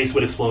his face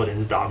would explode and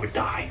his dog would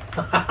die.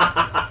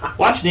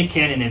 Watch Nick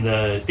Cannon in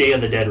the Day of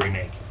the Dead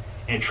remake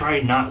and try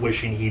not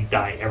wishing he'd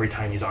die every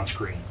time he's on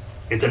screen.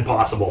 It's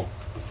impossible.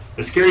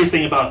 The scariest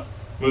thing about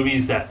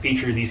movies that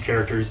feature these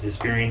characters is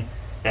fearing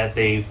that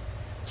they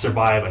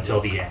survive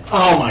until the end.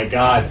 Oh my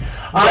God,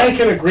 I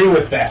can agree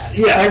with that.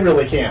 Yeah, I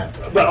really can.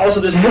 But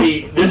also, this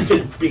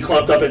could be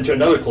clumped up into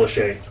another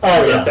cliche.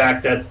 Oh yeah, the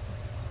fact that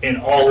in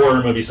all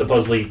horror movies,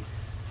 supposedly,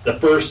 the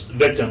first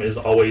victim is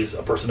always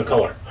a person of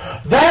color.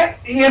 That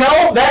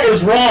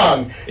is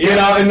wrong.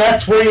 Yeah. And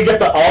that's where you get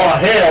the "oh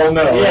hell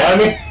no." Yeah. I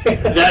mean,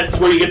 that's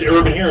where you get the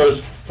urban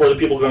heroes for the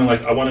people going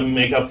like, "I want to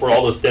make up for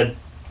all those dead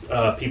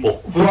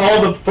people." For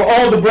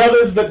all the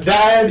brothers that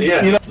died.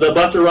 Yeah. The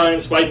Busta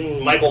Rhymes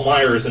fighting Michael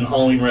Myers in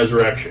Halloween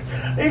Resurrection.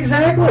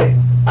 Exactly.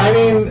 I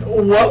mean,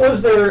 what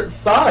was their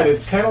thought?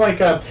 It's kind of like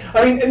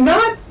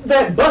not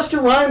that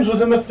Busta Rhymes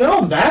was in the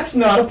film. That's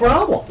not a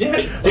problem.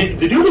 Yeah,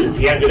 the dude is a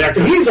damn good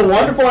actor. He's a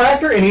wonderful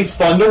actor, and he's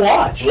fun to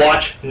watch.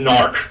 Watch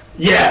Narc.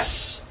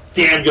 Yes.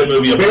 Damn good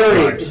movie.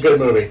 Very good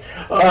movie.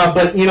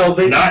 But,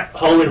 they... Not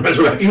Halloween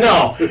Resurrection.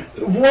 No.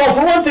 Well,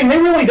 for one thing, they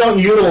really don't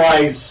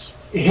utilize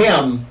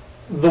him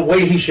the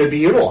way he should be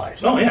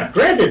utilized. Oh, yeah.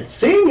 Granted,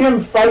 seeing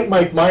him fight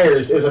Mike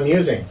Myers is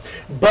amusing.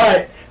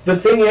 But the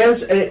thing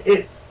is,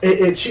 it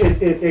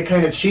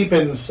kind of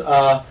cheapens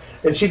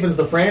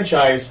the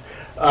franchise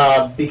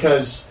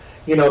because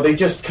they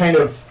just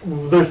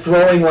they're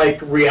throwing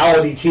like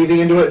reality TV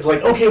into it. It's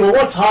like, okay, well,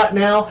 what's hot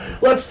now?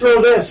 Let's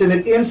throw this, and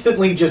it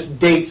instantly just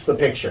dates the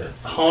picture.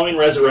 Halloween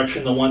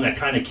Resurrection, the one that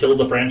kind of killed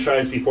the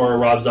franchise before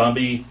Rob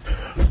Zombie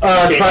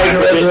tried to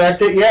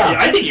resurrect it. Yeah,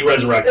 I think he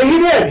resurrected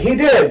it. He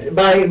did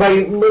by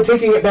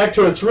taking it back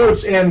to its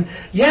roots. And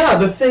yeah,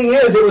 the thing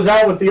is, it was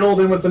out with the old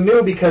and with the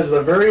new because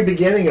the very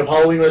beginning of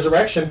Halloween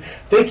Resurrection,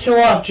 they kill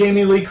off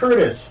Jamie Lee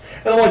Curtis,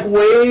 and I'm like,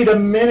 wait a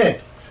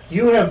minute,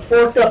 you have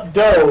forked up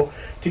dough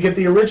to get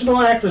the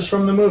original actress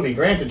from the movie.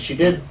 Granted, she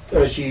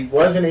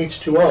was in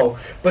H2O,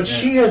 but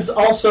she is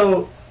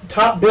also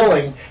top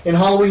billing in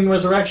Halloween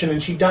Resurrection,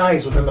 and she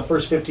dies within the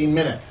first 15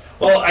 minutes.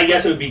 Well, I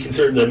guess it would be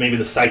considered maybe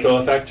the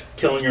Psycho effect,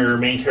 killing your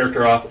main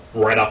character off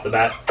right off the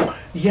bat.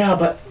 Yeah,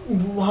 but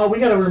we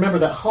got to remember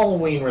that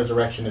Halloween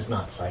Resurrection is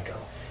not Psycho.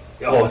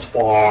 Oh, it's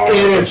far. It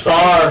is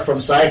far from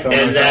Psycho.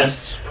 And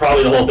that's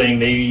probably the whole thing.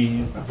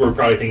 They were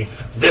probably thinking,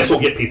 this will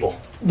get people.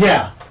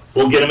 Yeah.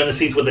 We'll get them in the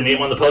seats with the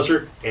name on the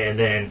poster, and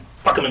then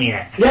fuck them in the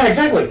ass. Yeah,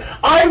 exactly.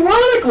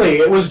 Ironically,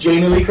 it was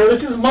Jamie Lee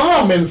Curtis's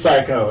mom in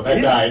Psycho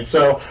that died.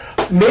 So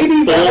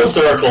maybe full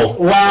circle.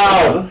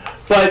 Wow.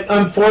 But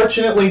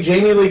unfortunately,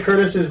 Jamie Lee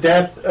Curtis's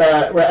death,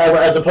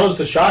 as opposed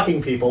to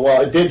shocking people,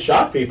 well, it did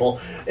shock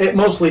people. It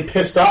mostly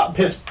pissed them off.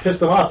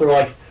 They were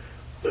like,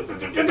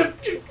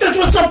 "This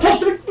was supposed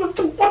to be.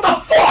 What the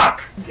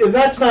fuck?"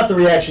 That's not the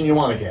reaction you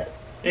want to get.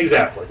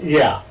 Exactly.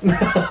 Yeah.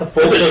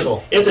 Full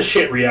circle. It's a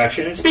shit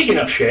reaction. And speaking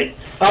of shit,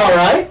 all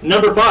right.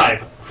 Number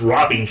 5,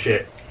 dropping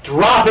shit.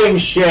 dropping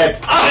shit.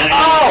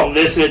 And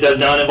this does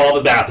not involve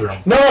a bathroom.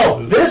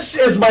 No, this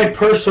is my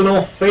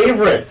personal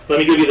favorite. Let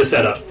me give you the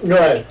setup. Go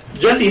ahead.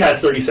 Jessie has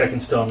 30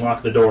 seconds to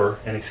unlock the door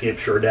and escape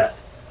sure death.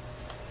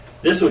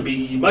 This would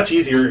be much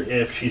easier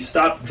if she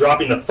stopped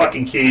dropping the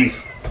fucking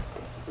keys.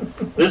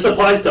 This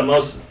applies to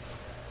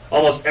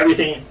almost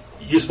everything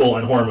useful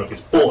in horror movies.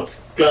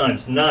 Bullets,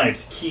 guns,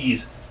 knives,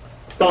 keys,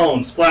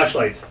 phones,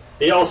 flashlights.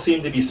 They all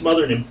seem to be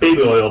smothered in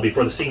baby oil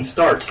before the scene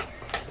starts.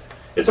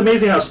 It's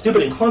amazing how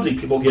stupid and clumsy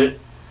people get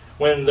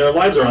when their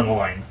lives are on the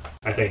line,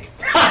 I think.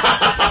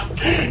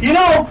 You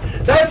know,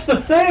 that's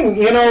the thing.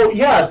 You know,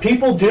 yeah,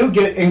 people do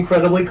get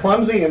incredibly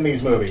clumsy in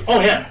these movies. Oh,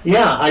 yeah.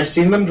 Yeah, I've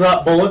seen them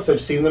drop bullets, I've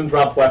seen them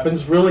drop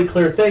weapons, really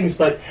clear things,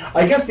 but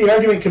I guess the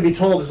argument could be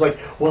told is like,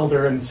 well,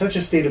 they're in such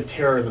a state of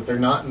terror that they're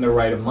not in their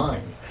right of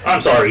mind.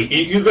 I'm sorry,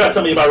 you got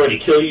somebody about ready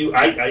to kill you,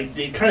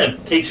 it kind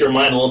of takes your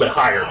mind a little bit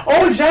higher.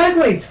 Oh,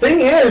 exactly. The thing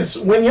is,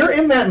 when you're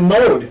in that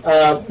mode,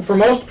 for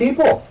most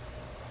people,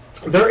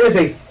 there is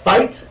a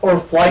fight or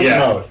flight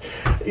mode.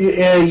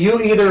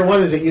 You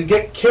either, you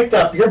get kicked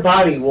up, your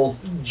body will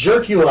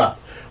jerk you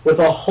up with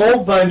a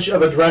whole bunch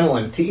of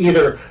adrenaline to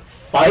either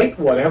fight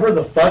whatever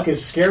the fuck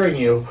is scaring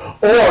you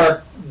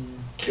or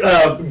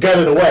gut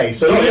it away.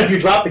 So even if you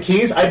drop the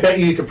keys, I bet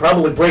you could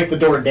probably break the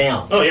door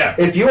down. Oh, yeah.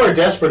 If you are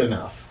desperate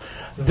enough.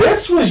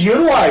 This was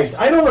utilized,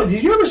 I don't know,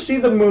 did you ever see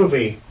the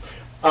movie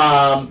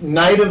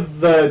Night of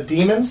the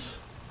Demons?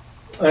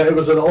 It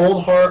was an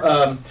old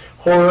horror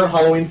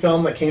Halloween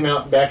film that came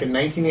out back in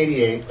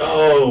 1988.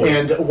 Oh.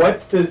 And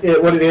what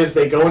it is,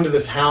 they go into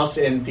this house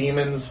and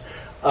demons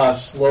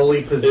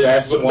slowly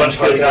possess one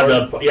party.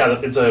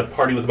 It's a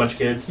party with a bunch of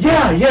kids.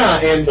 Yeah,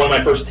 and one of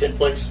my first tit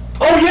flicks.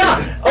 Oh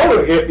yeah,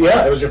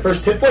 it was your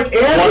first tit flick,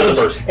 and one of the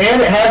first.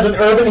 And it has an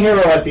urban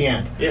hero at the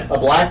end. Yeah. A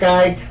black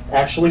guy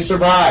actually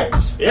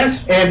survives.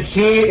 Yes. And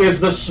he is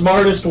the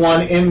smartest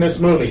one in this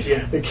movie.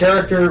 Yeah. The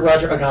character,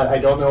 Roger, oh God, I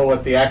don't know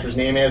what the actor's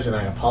name is, and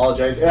I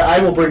apologize. I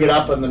will bring it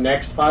up on the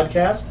next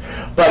podcast.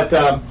 But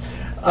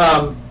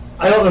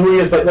I don't know who he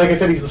is, but like I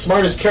said, he's the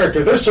smartest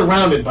character. They're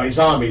surrounded by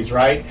zombies,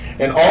 right?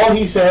 And all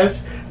he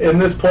says in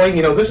this point,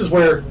 this is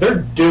where they're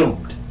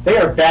doomed. They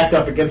are backed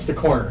up against the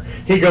corner.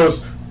 He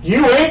goes,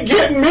 "You ain't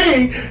getting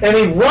me!" And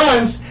he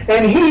runs,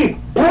 and he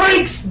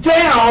breaks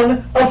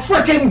down a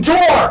frickin'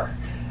 door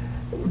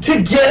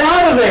to get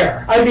out of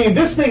there. I mean,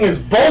 this thing is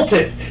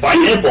bolted. Fight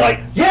and flight.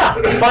 Yeah,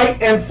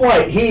 fight and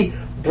flight. He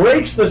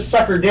breaks the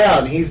sucker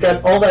down. He's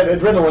got all that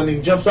adrenaline.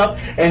 He jumps up,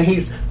 and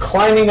he's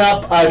climbing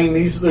up. I mean,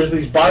 there's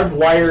these barbed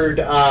wired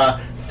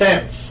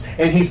fence,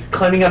 and he's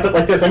climbing up it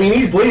like this. I mean,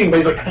 he's bleeding, but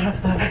he's like,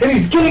 and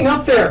he's getting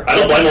up there. I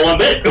don't blame him one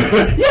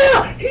bit.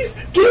 Yeah, he's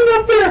getting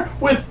up there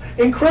with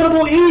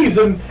incredible ease,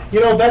 and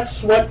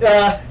that's what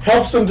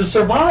helps him to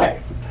survive.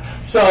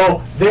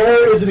 So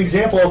there is an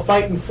example of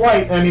fight and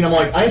flight. I mean, I'm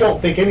like, I don't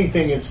think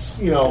anything is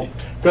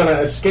going to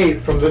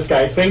escape from this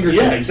guy's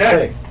fingertips. Yeah,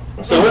 exactly.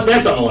 So what's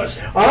next on the list?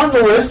 On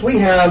the list we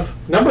have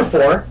number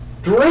 4,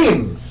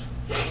 dreams.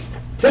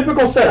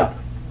 Typical setup.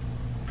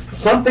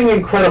 Something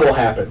incredible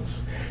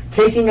happens,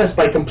 taking us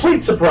by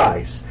complete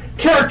surprise.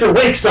 Character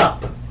wakes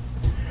up.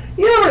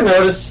 You ever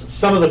notice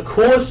some of the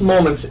coolest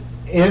moments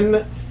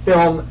in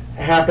film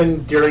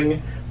happen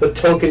during the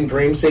token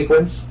dream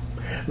sequence?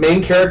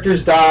 Main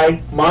characters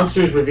die,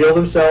 monsters reveal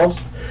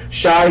themselves,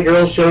 shy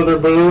girls show their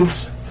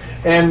boobs,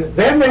 and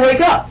then they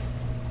wake up,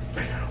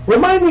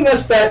 reminding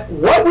us that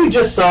what we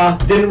just saw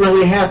didn't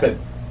really happen.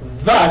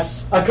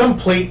 Thus, a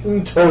complete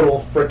and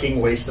total freaking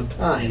waste of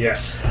time.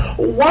 Yes.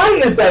 Why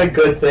is that a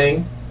good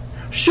thing?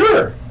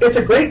 Sure, it's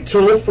a great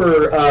tool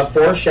for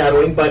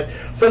foreshadowing, but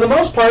for the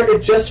most part,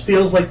 it just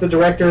feels like the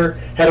director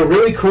had a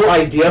really cool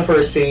idea for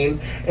a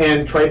scene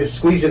and tried to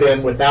squeeze it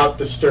in without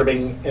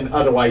disturbing an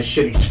otherwise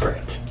shitty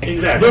script.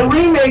 Exactly. The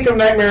remake of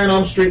Nightmare on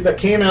Elm Street that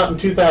came out in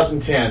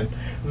 2010,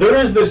 there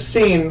is this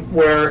scene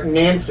where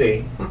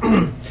Nancy...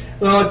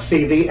 Well, let's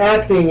see. The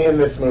acting in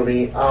this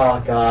movie,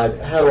 oh, God,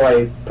 how do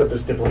I put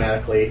this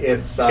diplomatically?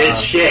 It's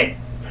shit.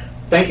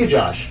 Thank you,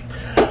 Josh.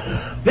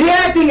 The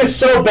acting is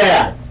so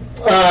bad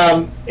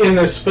in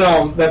this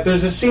film that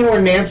there's a scene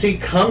where Nancy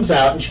comes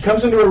out, and she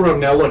comes into her room.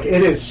 Now, look,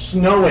 it is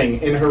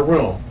snowing in her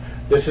room.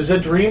 This is a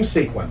dream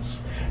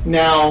sequence.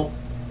 Now,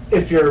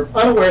 if you're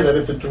unaware that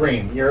it's a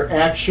dream, your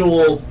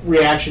actual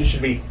reaction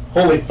should be,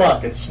 holy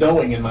fuck, it's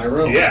snowing in my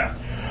room. Yeah.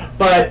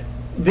 But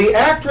the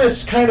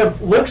actress kind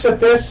of looks at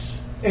this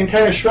and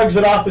kind of shrugs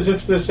it off as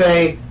if to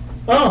say,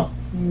 oh,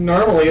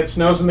 normally it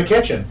snows in the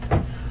kitchen.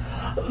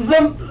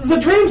 The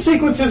dream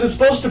sequences is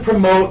supposed to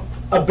promote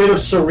a bit of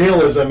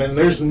surrealism, and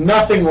there's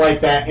nothing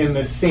like that in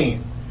this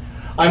scene.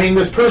 I mean,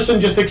 this person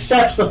just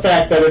accepts the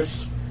fact that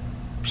it's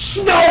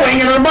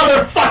snowing in her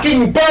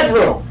motherfucking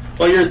bedroom.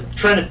 Well, you're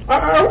trying to...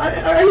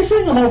 Are you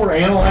saying I'm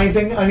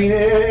overanalyzing? I mean,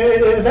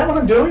 is that what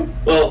I'm doing?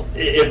 Well,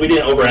 if we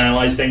didn't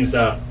overanalyze things,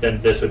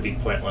 then this would be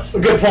pointless.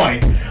 Good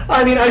point.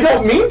 I mean, I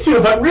don't mean to,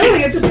 but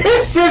really, it just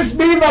pisses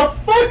me the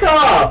fuck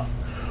off.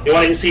 You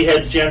want to see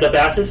heads jammed up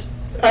asses?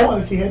 I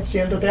want to see heads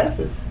jammed up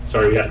asses.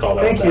 Sorry, we had to call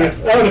that Thank one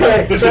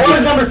back. you. Okay, so what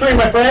is number 3,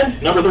 my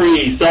friend? Number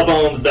 3, cell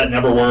phones that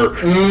never work.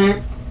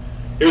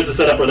 here's the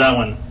setup for that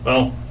one.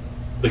 Well,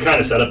 the kind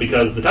of setup,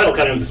 because the title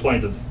kind of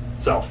explains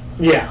itself.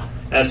 Yeah.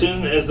 As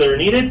soon as they're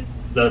needed,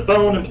 the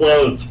phone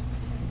implodes.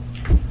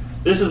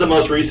 This is the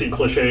most recent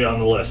cliche on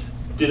the list.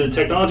 Due to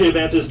technology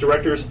advances,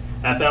 directors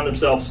have found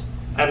themselves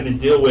having to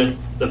deal with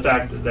the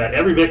fact that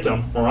every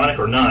victim, moronic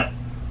or not,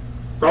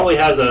 probably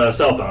has a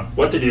cell phone.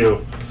 What to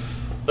do?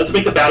 Let's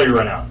make the battery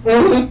run out.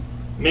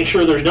 Mm-hmm. Make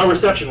sure there's no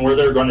reception where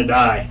they're going to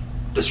die.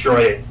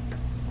 Destroy it.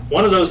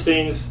 One of those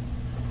things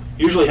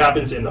usually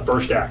happens in the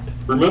first act,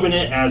 removing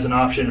it as an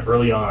option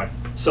early on.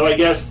 So I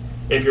guess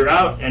if you're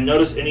out and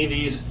notice any of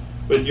these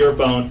with your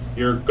phone,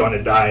 you're going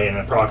to die in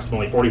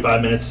approximately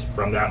 45 minutes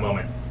from that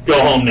moment. Go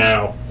home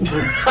now.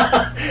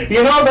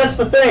 You know, that's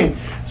the thing.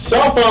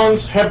 Cell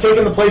phones have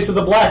taken the place of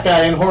the black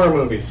guy in horror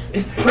movies.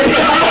 They're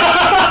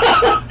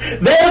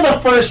the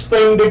first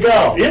thing to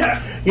go.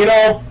 Yeah. You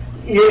know,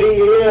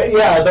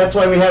 yeah, that's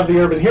why we have the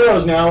urban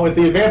heroes now with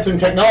the advancing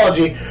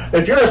technology.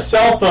 If you're a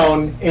cell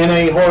phone in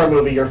a horror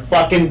movie, you're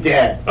fucking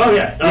dead. Oh,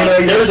 yeah.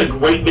 There's a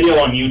great video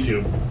on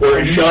YouTube where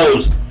it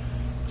shows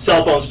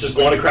cell phones just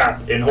going to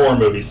crap in horror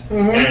movies.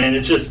 And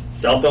it's just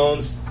cell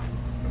phones.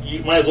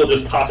 You might as well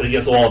just toss it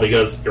against the wall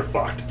because you're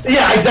fucked.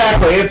 Yeah,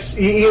 exactly. It's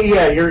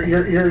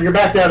you're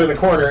backed out in the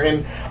corner,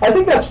 and I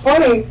think that's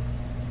funny.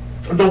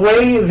 The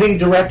way the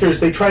directors,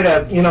 they try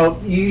to,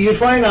 you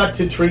try not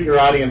to treat your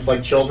audience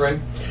like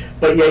children,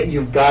 but yet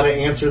you've got to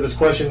answer this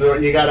question.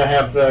 You got to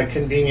have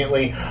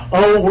conveniently.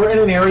 Oh, we're in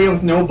an area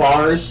with no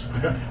bars.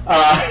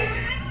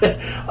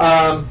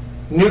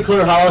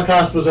 Nuclear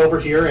holocaust was over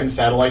here, and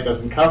satellite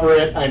doesn't cover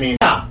it. I mean,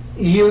 yeah,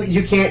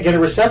 you can't get a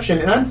reception,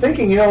 and I'm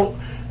thinking,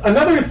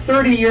 another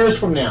 30 years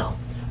from now,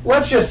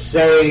 let's just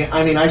say,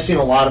 I've seen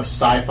a lot of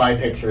sci-fi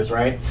pictures,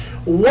 right?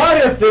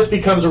 What if this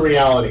becomes a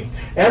reality?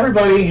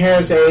 Everybody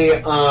has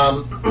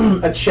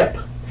a chip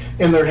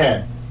in their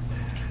head.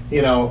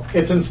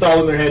 It's installed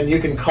in their head, and you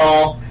can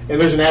call,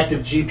 and there's an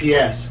active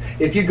GPS.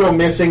 If you go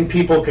missing,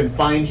 people can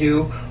find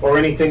you or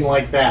anything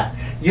like that.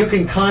 You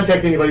can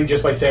contact anybody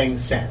just by saying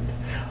send.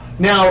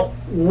 Now,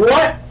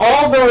 what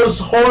all those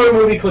horror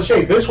movie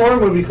cliches, this horror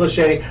movie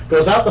cliche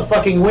goes out the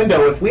fucking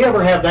window if we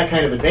ever have that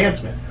kind of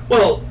advancement.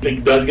 Well, if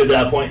it does get to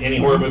that point, any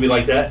horror movie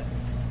like that,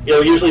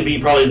 it'll usually be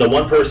probably the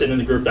one person in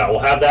the group that will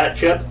have that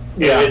chip.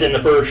 Yeah. And within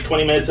the first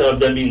 20 minutes of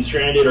them being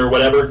stranded or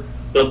whatever,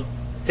 they'll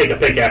take a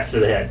pickaxe to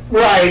the head.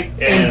 Right,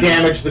 and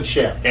damage the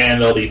chip.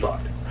 And they'll be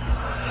fucked.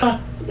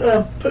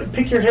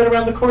 Pick your head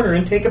around the corner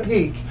and take a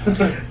peek.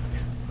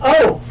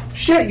 Oh,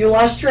 shit, you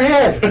lost your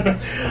head.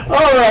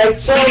 All right.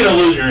 So, speaking of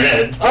losing your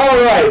head.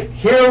 All right,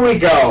 here we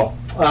go.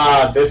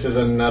 This is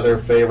another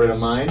favorite of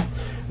mine.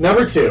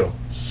 Number 2,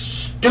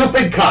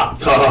 stupid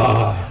cops.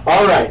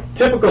 All right,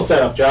 typical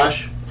setup,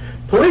 Josh.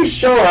 Police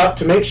show up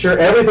to make sure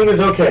everything is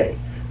okay,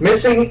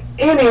 missing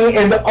any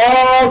and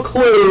all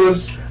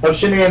clues of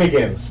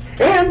shenanigans,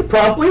 and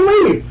promptly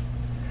leave.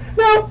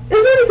 Now,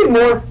 is there anything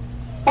more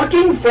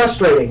fucking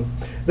frustrating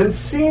than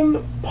seeing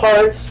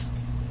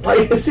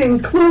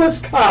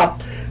clueless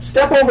cop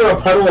step over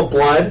a puddle of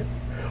blood,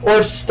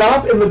 or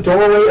stop in the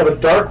doorway of a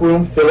dark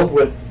room filled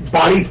with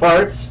body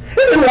parts, and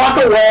then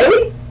walk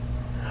away?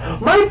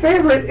 My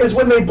favorite is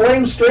when they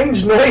blame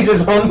strange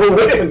noises on the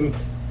wind.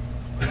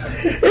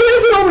 It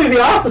isn't only the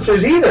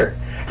officers either.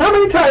 How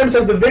many times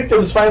have the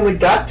victims finally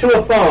got to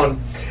a phone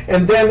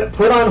and then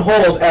put on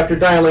hold after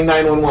dialing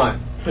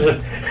 911?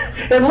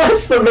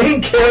 Unless the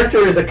main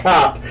character is a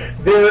cop,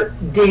 they're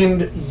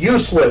deemed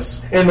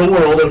useless in the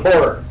world of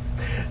horror.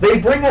 They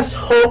bring us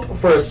hope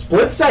for a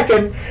split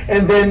second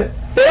and then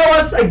fail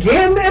us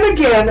again and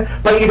again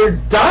by either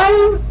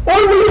dying or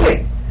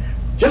leaving.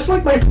 Just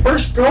like my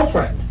first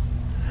girlfriend.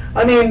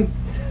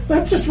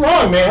 That's just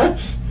wrong, man.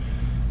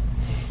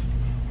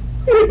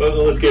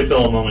 Well, let's give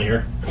Phil a moment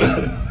here.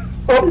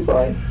 I'll be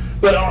fine.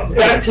 But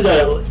back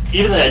to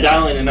even the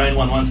dialing the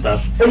 911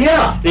 stuff.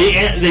 Yeah.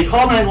 They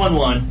call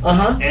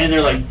 911, and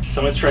they're like,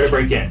 someone's trying to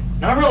break in.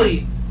 Not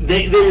really.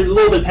 They're a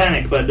little bit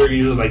panicked, but they're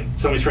usually like,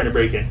 somebody's trying to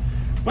break in.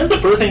 When's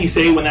the first thing you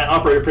say when that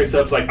operator picks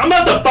up? It's like, I'm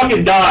about to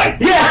fucking die.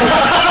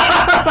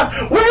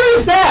 Yeah. Where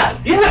is that?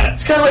 Yeah.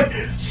 It's kind of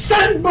like,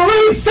 send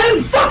Marines,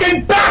 send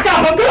fucking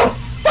backup. I'm gonna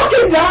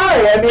fucking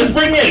die. Just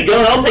bring me a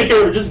gun. I'll take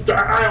care of it.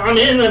 I'm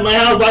in my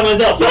house by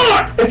myself.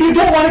 Fuck. If you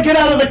don't want to get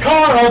out of the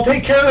car, I'll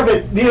take care of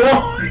it.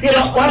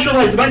 Just flash your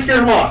lights. It might scare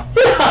them off.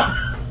 Yeah.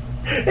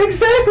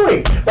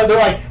 Exactly. But they're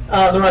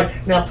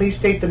like, now please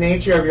state the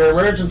nature of your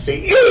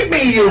emergency. Eat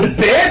me, you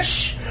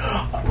bitch!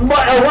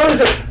 What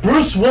is it?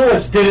 Bruce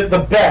Willis did it the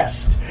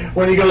best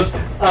when he goes,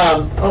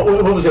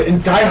 what was it,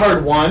 in Die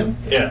Hard 1?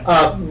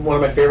 Yeah. One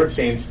of my favorite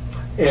scenes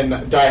in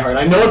Die Hard.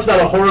 I know it's not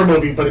a horror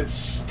movie, but it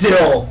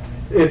still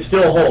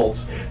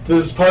holds.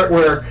 This part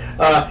where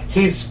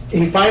he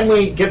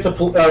finally gets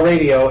a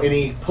radio and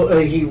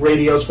he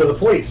radios for the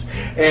police,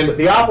 and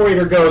the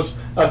operator goes,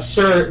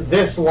 "Sir,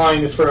 this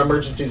line is for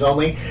emergencies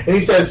only," and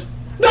he says,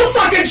 No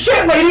fucking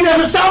shit, lady!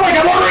 Does it sound like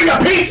I'm ordering a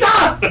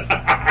pizza?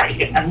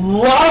 Yes.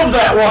 Love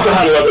that one.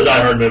 I love the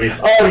Die Hard movies.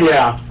 Oh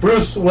yeah,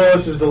 Bruce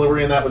Willis's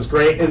delivery in that was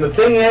great. And the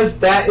thing is,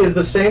 that is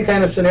the same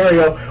kind of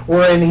scenario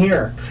we're in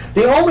here.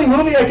 The only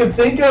movie I can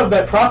think of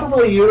that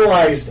properly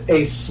utilized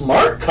a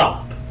smart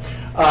cop,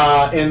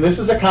 and this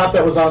is a cop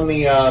that was on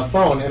the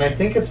phone, and I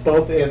think it's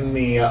both in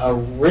the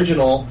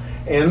original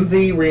and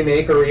the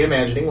remake or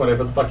reimagining,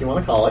 whatever the fuck you want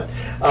to call it,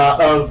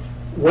 of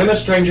When a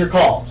Stranger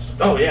Calls.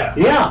 Oh, yeah.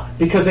 Yeah,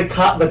 because the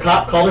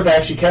cop called her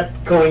back. She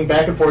kept going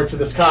back and forth to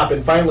this cop,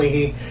 and finally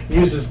he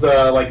uses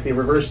the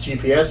reverse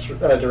GPS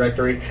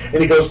directory,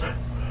 and he goes,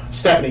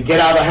 "Stephanie, get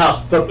out of the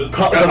house."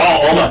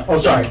 Hold on. Oh,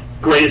 sorry.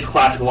 Greatest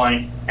classic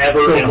line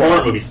ever in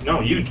horror movies.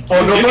 No, you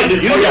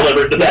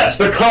delivered the best.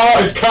 The call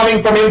is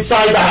coming from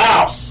inside the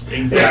house.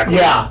 Exactly.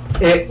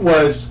 It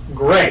was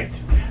great.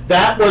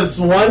 That was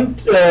one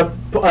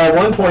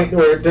point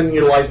where it didn't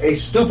utilize a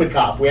stupid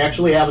cop. We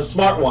actually have a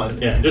smart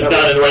one. Yeah, just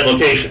not in the right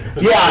location.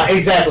 Yeah,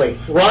 exactly.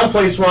 Wrong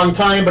place, wrong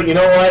time, but you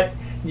know what?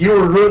 You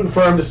were rooting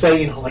for him to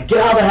say, get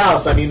out of the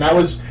house. I mean, that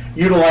was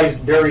utilized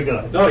very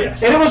good. Oh,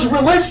 yes. And it was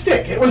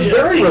realistic. It was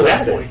very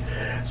exactly.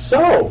 realistic.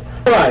 So,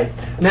 all right.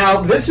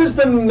 Now, this is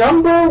the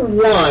number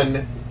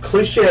one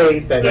cliche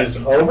that is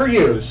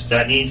overused.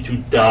 That needs to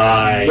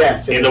die.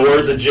 Yes. In the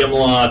words of Jim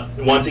Law,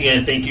 once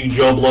again, thank you,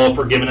 Joe Blow,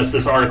 for giving us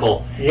this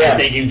article. Yes. And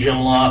thank you,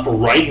 Jim Law, for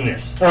writing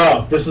this.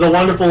 Oh, this is a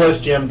wonderful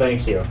list, Jim.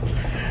 Thank you.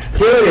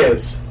 Here it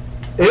is.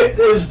 It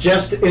is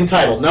just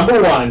entitled,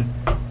 number one,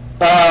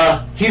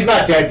 he's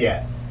not dead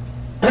yet.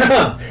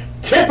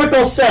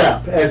 Typical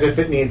setup, as if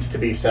it needs to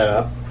be set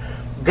up.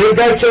 Good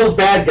guy kills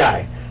bad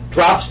guy.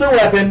 Drops their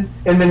weapon,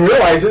 and then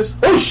realizes,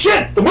 oh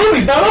shit, the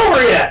movie's not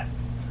over yet.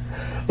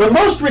 The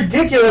most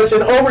ridiculous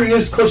and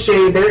overused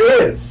cliche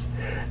there is.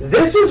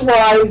 This is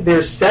why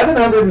there's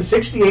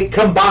 768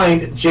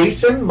 combined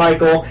Jason,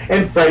 Michael,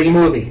 and Freddy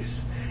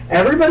movies.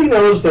 Everybody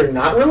knows they're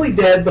not really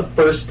dead the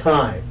first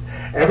time.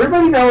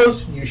 Everybody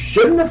knows you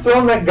shouldn't have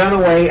thrown that gun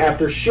away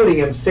after shooting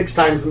him 6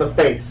 times in the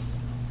face.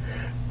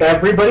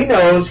 Everybody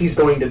knows he's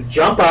going to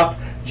jump up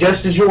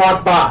just as you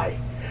walk by.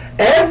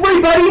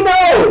 Everybody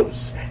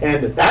knows!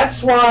 And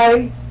that's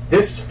why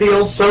this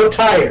feels so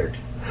tired.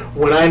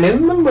 When I'm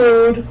in the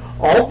mood,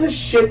 all this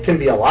shit can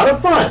be a lot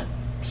of fun.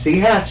 See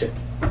Hatchet.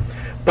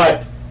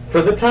 But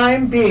for the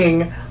time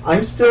being,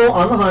 I'm still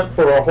on the hunt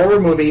for a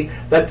horror movie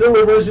that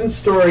delivers in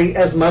story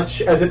as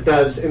much as it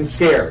does in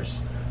scares.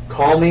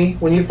 Call me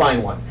when you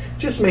find one.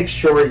 Just make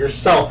sure your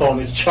cell phone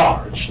is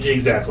charged.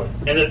 Exactly.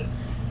 And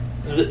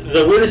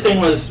the weirdest thing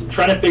was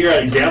trying to figure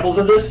out examples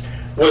of this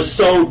was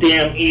so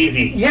damn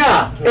easy.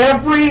 Yeah,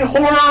 every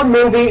horror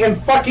movie in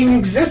fucking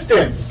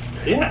existence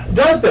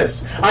does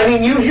this. I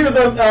mean, you hear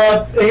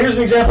here's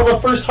an example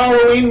of the first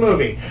Halloween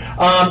movie.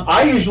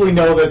 I usually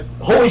know that,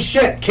 holy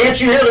shit, can't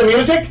you hear the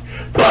music?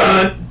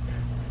 Dun,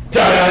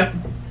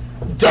 dun,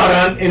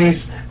 dun, and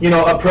he's,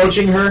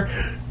 approaching her.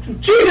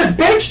 Jesus,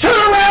 bitch, turn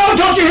around!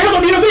 Don't you hear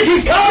the music?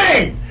 He's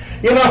coming!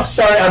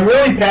 Sorry, I'm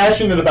really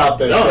passionate about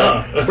this.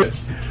 No.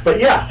 But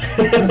yeah.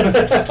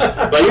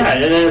 But yeah,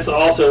 and then it's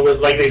also,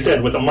 like they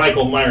said, with the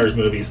Michael Myers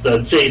movies, the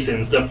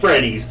Jasons, the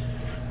Freddys.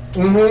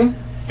 Mm-hmm.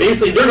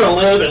 Basically, they're going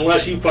to live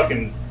unless you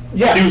fucking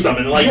do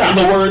something. Like, in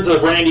the words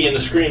of Randy in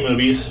the Scream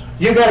movies.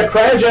 You got to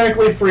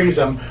cryogenically freeze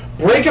him,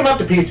 break him up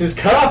to pieces,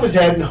 cut off his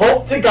head, and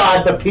hope to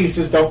God the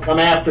pieces don't come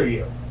after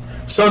you.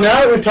 So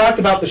now that we've talked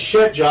about the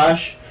shit,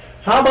 Josh,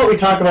 how about we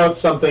talk about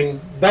something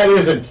that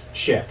isn't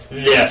shit?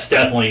 Yes,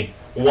 definitely.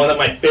 One of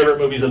my favorite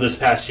movies of this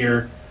past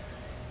year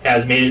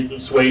has made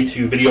its way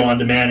to video on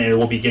demand, and it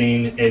will be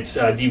getting its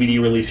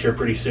DVD release here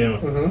pretty soon.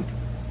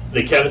 Mm-hmm.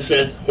 The Kevin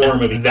Smith horror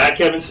movie. That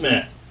Kevin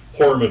Smith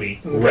horror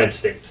movie, Red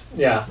States.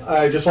 Yeah,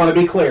 I just want to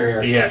be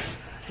clear here. Yes.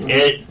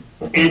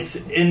 It's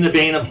in the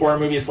vein of horror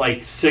movies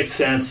like Sixth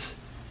Sense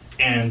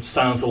and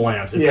Silence of the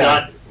Lambs. It's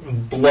not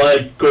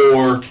blood,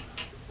 gore,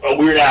 a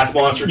weird-ass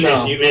monster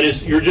chasing you.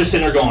 You're just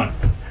sitting there going,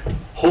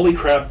 holy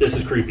crap, this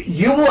is creepy.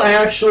 You will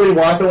actually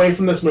walk away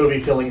from this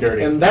movie feeling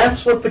dirty. And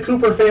that's what the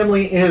Cooper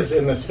family is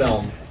in this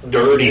film.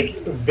 Dirty.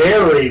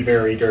 Very,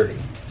 very dirty.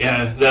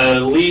 Yeah, the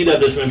lead of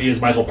this movie is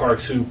Michael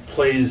Parks, who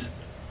plays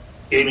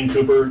Aiden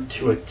Cooper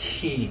to a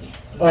T.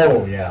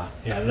 Oh, yeah.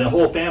 Yeah, the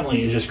whole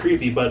family is just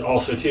creepy, but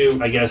also, too,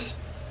 I guess,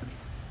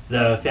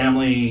 the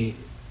family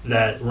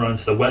that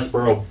runs the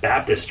Westboro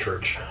Baptist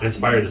Church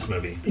inspired this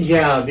movie.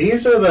 Yeah,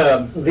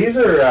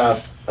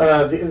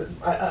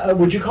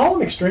 would you call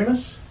them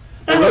extremists?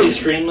 Not really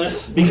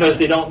extremists, because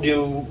they don't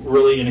do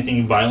really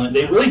anything violent.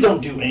 They really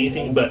don't do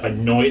anything but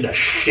annoy the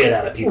shit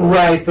out of people.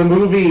 Right. The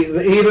movie,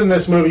 even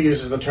this movie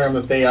uses the term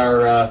that they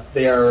are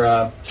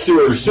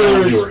sewers,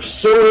 not doers.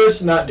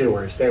 Sewers, not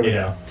doers. There we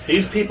go.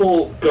 These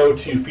people go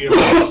to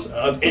funerals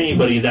of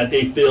anybody that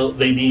they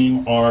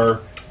deem are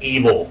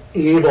evil.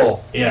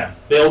 Evil. Yeah.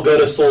 They'll go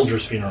to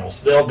soldiers'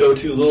 funerals. They'll go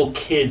to little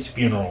kids'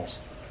 funerals.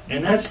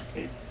 And that's,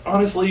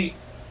 honestly,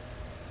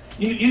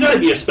 you got to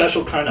be a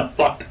special kind of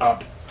fucked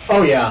up.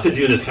 Oh, yeah. To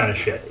do this kind of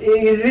shit.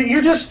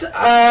 You're just, they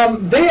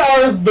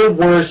are the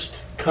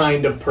worst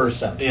kind of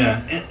person.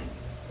 Yeah. And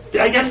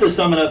I guess to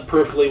sum it up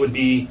perfectly would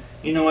be,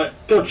 You know what?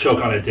 Go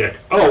choke on a dick.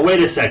 Oh,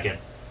 wait a second.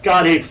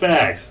 God hates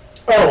fags.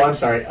 Oh, I'm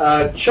sorry.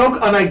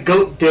 Choke on a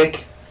goat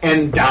dick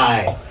and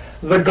die.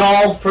 The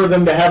gall for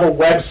them to have a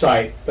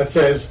website that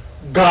says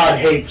God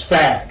hates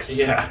fags.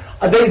 Yeah.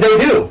 They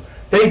do.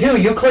 They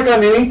do. You click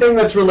on anything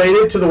that's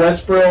related to the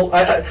Westboro.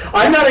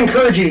 I'm not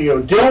encouraging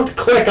you. Don't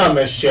click on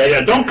this shit.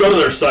 Yeah, don't go to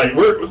their site.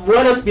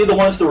 Let us be the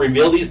ones to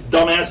reveal these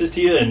dumbasses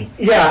to you. And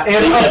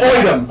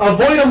avoid them.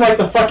 Avoid them like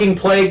the fucking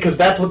plague, because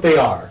that's what they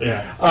are.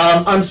 Yeah.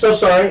 I'm so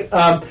sorry.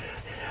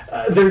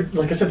 They're,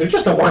 like I said, they're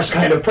just the worst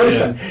kind of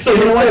person. Yeah. So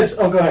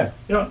go ahead.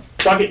 You know,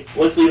 fuck it.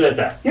 Let's leave it at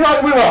that. You know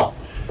what? We will.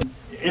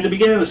 In the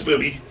beginning of this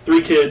movie,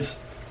 3 kids,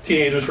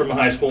 teenagers from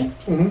high school,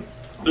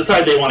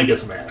 decide they want to get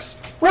some ass.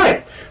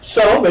 Right.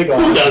 So they go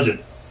on. Who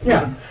doesn't?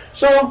 Yeah.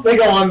 So they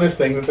go on this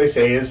thing that they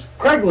say is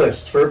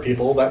Craigslist for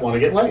people that want to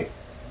get laid.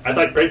 I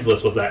thought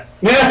Craigslist was that.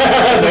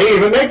 They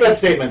even make that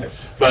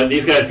statement. But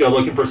these guys go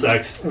looking for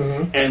sex,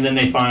 Mm-hmm. and then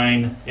they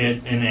find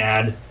an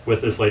ad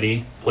with this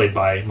lady played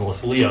by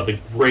Melissa Leo, the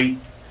great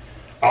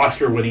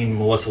Oscar-winning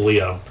Melissa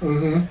Leo.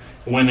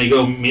 Mm-hmm. When they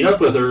go meet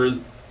up with her,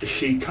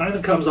 she kind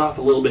of comes off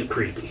a little bit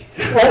creepy.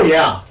 Oh,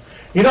 yeah.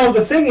 You know,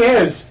 the thing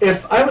is,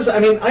 I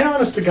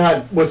honest to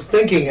God was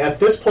thinking at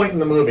this point in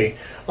the movie,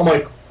 I'm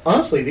like,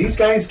 honestly, these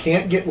guys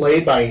can't get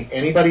laid by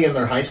anybody in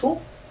their high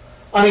school?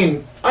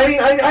 I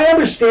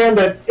understand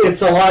that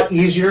it's a lot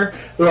easier.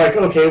 They're like,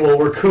 okay, well,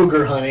 we're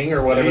cougar hunting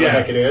or whatever the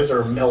heck it is,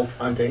 or MILF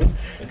hunting,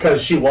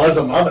 because she was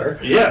a mother.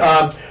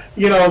 Yeah.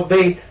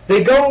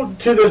 They go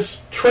to this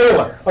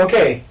trailer.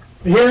 Okay,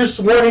 here's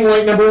warning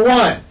light number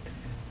 1.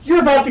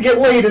 You're about to get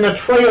laid in a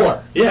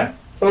trailer. Yeah.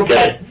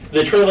 Okay.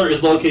 The trailer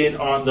is located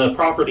on the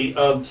property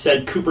of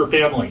said Cooper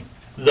family.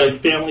 The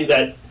family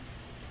that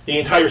the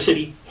entire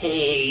city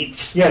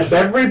hates. Yes,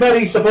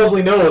 everybody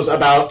supposedly knows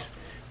about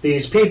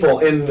these people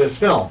in this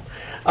film.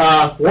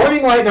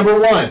 Warning light number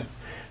 1.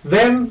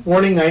 Then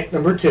warning light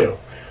number 2.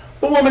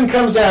 The woman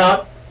comes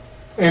out,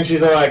 and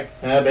she's like,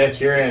 I bet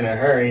you're in a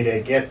hurry to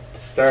get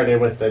started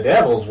with the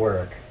devil's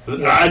work.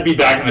 I'd be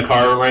back in the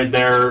car right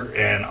there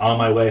and on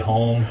my way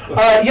home.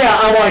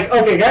 I'm like,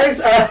 okay, guys,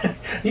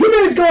 you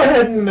guys go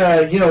ahead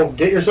and,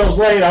 get yourselves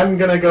laid. I'm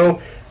going to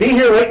go be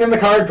here waiting in the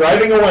car,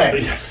 driving away.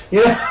 Yes.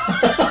 You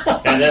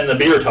know? And then the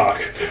beer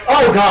talk.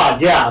 Oh,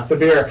 God, yeah, the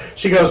beer.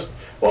 She goes,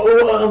 well,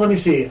 let me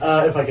see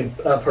if I can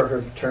put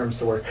her terms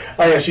to work.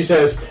 Oh, yeah, she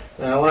says,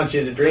 I want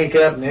you to drink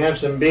up and have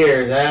some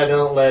beers. I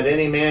don't let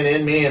any man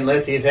in me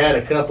unless he's had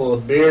a couple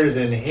of beers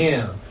in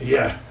him.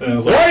 Yeah.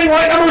 Warning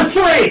light number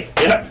 3!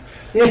 Yeah.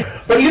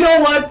 Yeah. But you know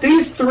what?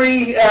 These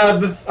 3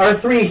 are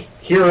 3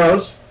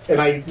 heroes,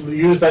 and I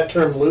use that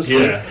term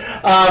loosely.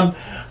 Yeah.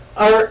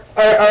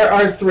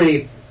 Are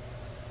 3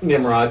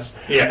 Nimrods.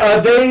 Yeah.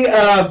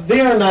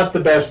 They are not the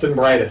best and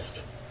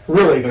brightest.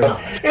 Really, they're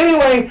not.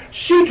 Anyway,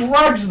 she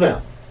drugs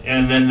them.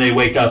 And then they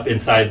wake up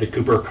inside the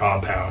Cooper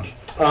compound.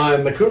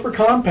 In the Cooper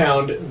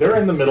compound, they're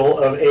in the middle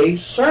of a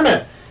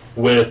sermon.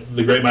 With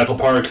the great Michael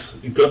Parks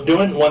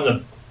doing one of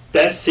the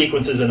best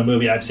sequences in a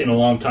movie I've seen in a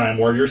long time,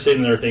 where you're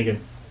sitting there thinking,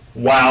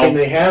 wow. And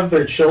they have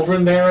their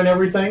children there and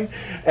everything.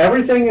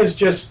 Everything is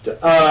just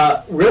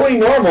really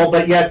normal,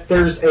 but yet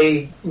there's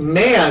a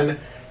man,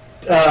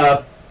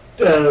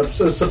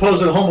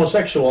 supposed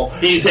homosexual.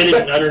 He's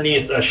hidden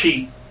underneath a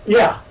sheet.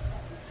 Yeah.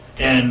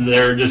 And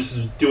they're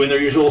just doing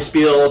their usual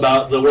spiel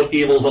about the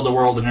evils of the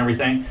world and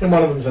everything. And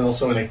one of them's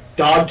also in a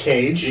dog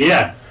cage.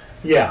 Yeah.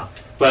 Yeah.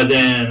 But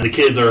then the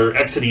kids are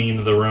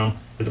exiting the room.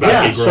 It's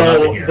about to get grown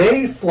up in here.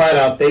 They flat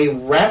out, they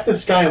wrap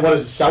this guy in, what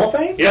is it,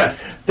 cellophane? Yeah.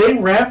 They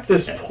wrap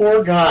this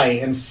poor guy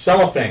in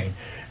cellophane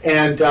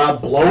and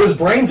blow his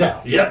brains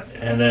out. Yep.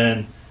 And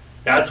then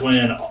that's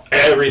when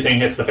everything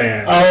hits the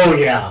fan. Oh,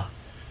 yeah.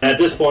 At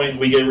this point,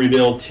 we get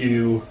revealed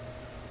to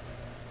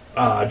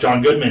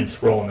John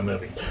Goodman's role in the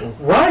movie.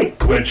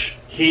 Right. Which,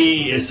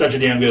 he is such a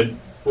damn good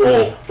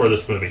role for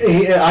this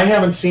movie. I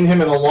haven't seen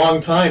him in a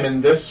long time,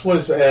 and this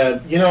was, I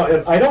don't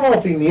know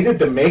if he needed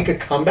to make a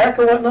comeback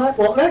or whatnot.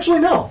 Well, actually,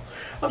 no.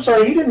 I'm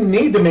sorry, he didn't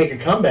need to make a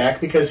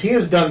comeback because he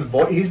has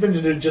he's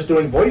been just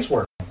doing voice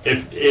work.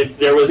 If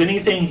there was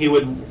anything he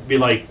would be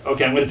like,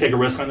 okay, I'm going to take a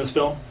risk on this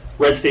film,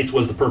 Red States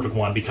was the perfect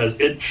one because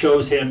it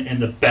shows him in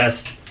the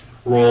best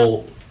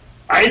role,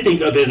 I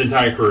think, of his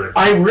entire career.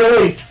 I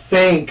really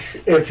think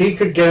if he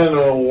could get an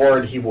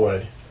award, he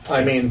would.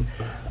 I mean,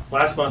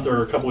 last month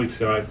or a couple weeks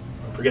ago, I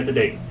forget the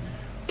date,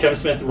 Kevin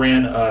Smith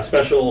ran a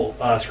special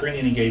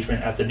screening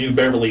engagement at the New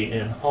Beverly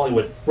in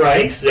Hollywood.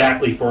 Right.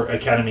 Exactly for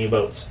Academy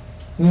votes.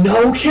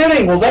 No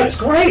kidding. Well, that's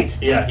great.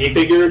 Yeah, he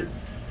figured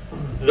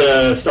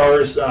the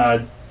stars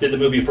did the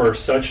movie for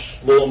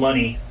such little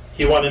money.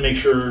 He wanted to make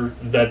sure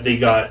that they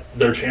got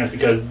their chance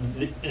because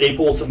they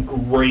pulled some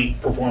great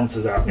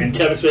performances out. And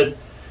Kevin Smith,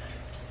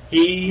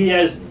 he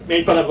has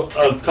made fun of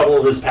a couple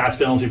of his past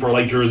films before,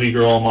 like Jersey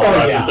Girl and all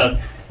that and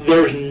stuff.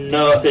 There's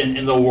nothing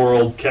in the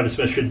world Kevin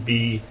Smith should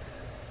be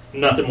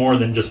nothing more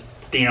than just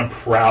damn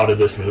proud of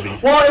this movie.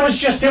 Well, it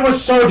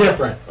was so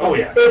different. Oh,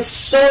 yeah. It's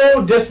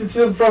so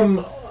distanced from,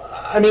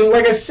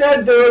 like I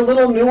said, there are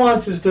little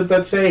nuances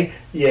that say,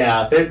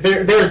 Yeah,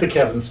 there's the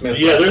Kevin Smith.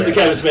 Yeah, there's the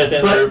Kevin Smith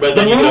in there, but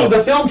then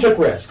the film took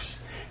risks,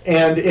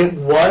 and it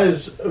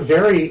was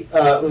very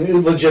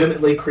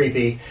legitimately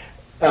creepy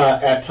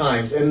at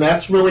times, and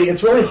it's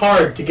really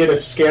hard to get a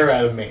scare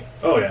out of me.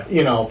 Oh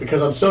yeah,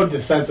 because I'm so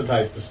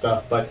desensitized to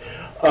stuff. But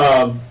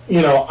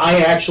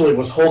I actually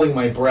was holding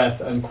my breath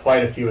on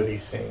quite a few of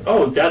these scenes.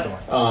 Oh,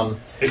 definitely.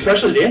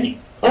 Especially the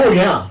ending. Oh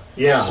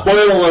yeah.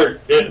 Spoiler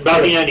alert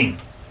about the ending.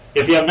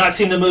 If you have not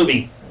seen the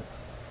movie,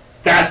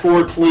 fast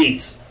forward,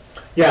 please.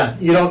 Yeah,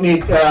 you don't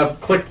need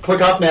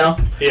click off now.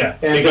 Yeah,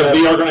 and, because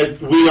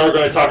we are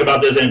gonna talk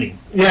about this ending.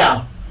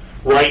 Yeah,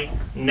 right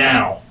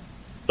now,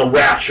 the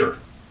Rapture.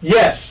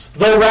 Yes,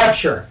 the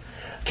Rapture.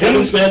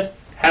 Kevin Smith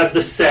has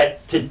the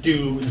set to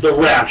do the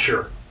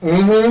Rapture.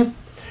 Mm-hmm.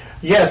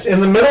 Yes, in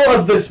the middle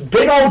of this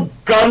big old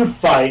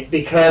gunfight,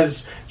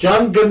 because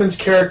John Goodman's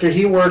character,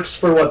 he works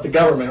for the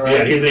government, right?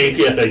 Yeah, he's an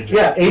ATF agent.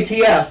 Yeah,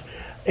 ATF,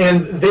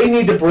 and they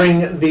need to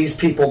bring these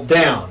people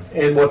down.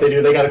 And what they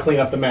do, they got to clean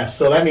up the mess.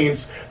 So that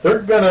means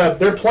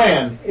their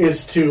plan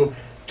is to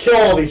kill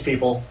all these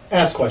people,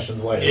 ask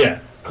questions later. Yeah.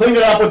 Clean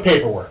it up with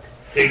paperwork.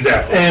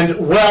 Exactly. And,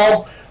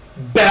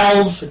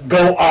 bells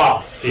go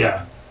off.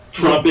 Yeah.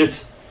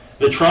 Trumpets.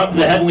 The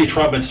heavenly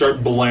trumpets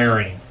start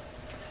blaring.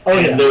 Oh,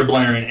 and yeah. they're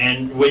blaring.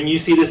 And when you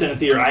see this in a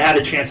theater, I had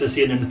a chance to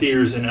see it in the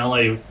theaters in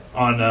LA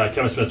on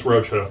Kevin Smith's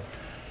Roadshow.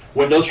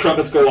 When those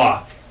trumpets go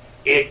off,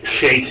 it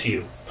shakes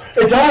you.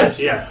 It does.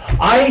 Yeah.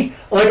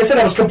 Like I said,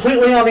 I was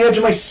completely on the edge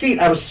of my seat.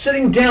 I was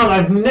sitting down.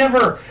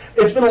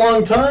 It's been a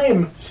long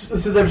time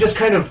since I've just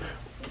kind of,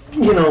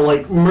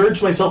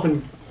 merged myself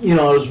in, I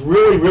was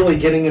really, really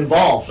getting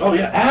involved. Oh,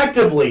 yeah.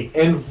 Actively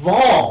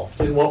involved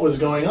in what was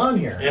going on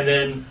here. And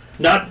then,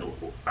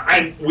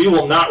 we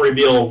will not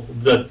reveal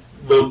the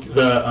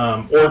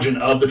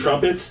origin of the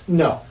trumpets.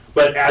 No.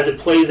 But as it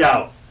plays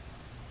out,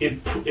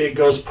 it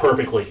goes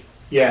perfectly.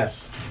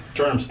 Yes.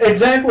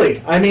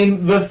 Exactly. I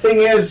mean, the thing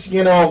is,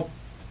 there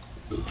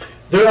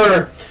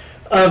are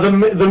the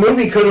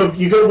movie you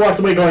could have walked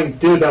away going,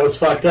 dude, that was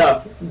fucked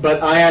up.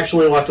 But I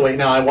actually walked away.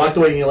 Now, I walked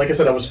away, like I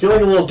said, I was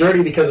feeling a little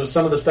dirty because of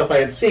some of the stuff I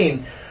had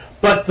seen.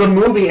 But the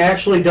movie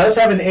actually does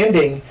have an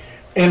ending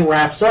and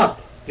wraps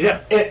up. Yeah.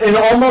 In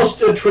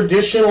almost a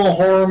traditional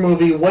horror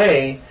movie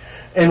way,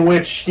 in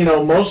which,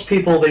 most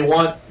people, they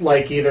want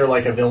either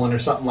a villain or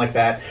something like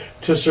that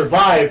to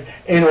survive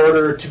in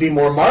order to be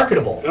more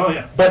marketable. Oh,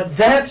 yeah. But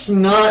that's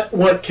not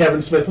what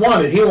Kevin Smith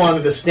wanted. He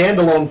wanted a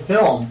standalone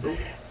film,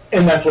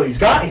 and that's what he's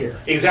got here.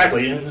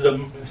 Exactly.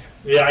 And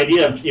the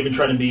idea of even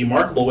trying to be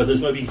marketable with this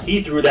movie,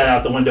 he threw that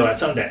out the window at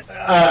Sundance.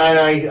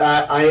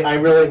 I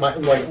really,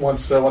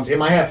 once again,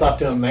 my hat's off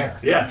to him there.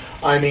 Yeah.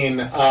 I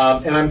mean,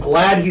 and I'm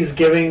glad he's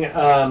giving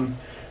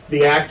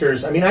the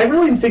actors, I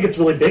really think it's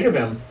really big of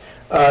him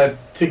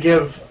to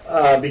give,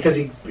 because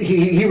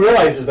he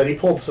realizes that he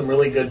pulled some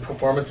really good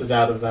performances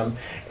out of them,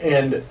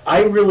 and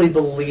I really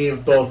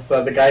believe both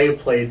the guy who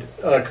played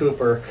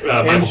Cooper,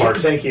 Michael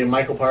Parks. Thank you,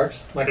 Michael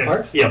Parks.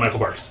 Parks? Yeah, Michael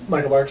Parks.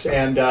 Michael Parks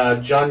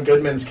and John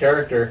Goodman's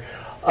character,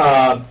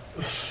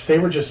 they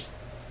were just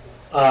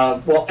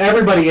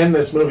everybody in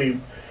this movie,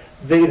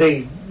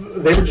 they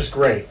were just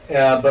great,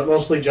 but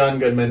mostly John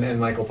Goodman and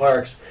Michael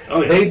Parks.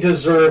 Oh, yeah. They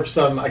deserve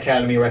some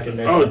Academy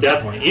recognition. Oh,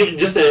 definitely. Even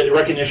just the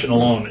recognition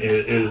alone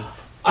is.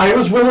 I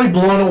was really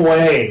blown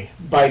away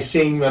by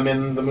seeing them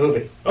in the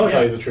movie. Oh, to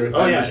tell you the truth.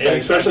 Oh, yeah, and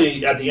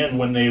especially at the end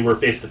when they were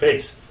face to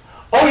face.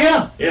 Oh,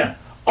 yeah. Yeah.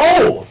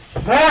 Oh,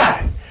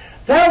 that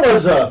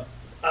was a.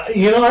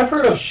 I've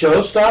heard of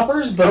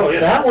showstoppers, but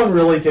that one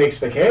really takes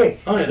the cake.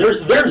 Oh, yeah.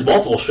 There's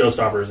multiple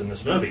showstoppers in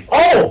this movie.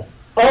 Oh,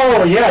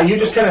 yeah. You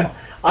just kind of.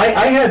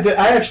 I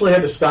actually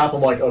had to stop.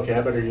 I'm like, okay,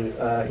 I better,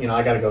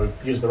 I got to go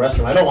use the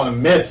restroom. I don't want to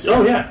miss.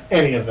 Oh, yeah.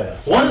 Any of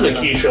this. One of the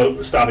key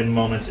show-stopping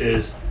moments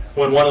is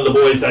when one of the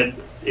boys that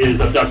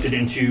is abducted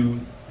into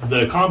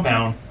the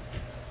compound,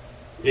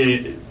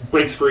 it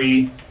breaks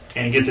free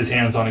and gets his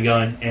hands on a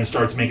gun and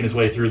starts making his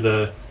way through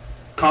the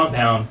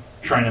compound,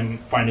 trying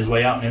to find his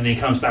way out, and then he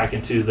comes back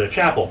into the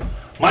chapel.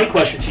 My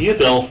question to you,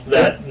 Phil,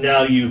 that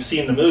now you've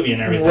seen the movie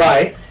and everything.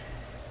 Right.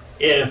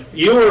 If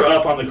you were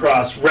up on the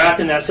cross, wrapped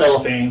in that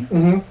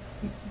cellophane,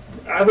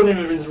 I wouldn't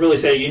even really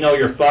say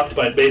you're fucked,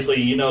 but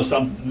basically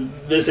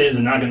this is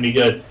not going to be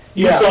good.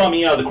 You saw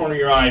me out of the corner of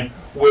your eye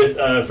with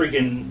a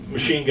freaking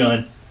machine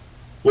gun.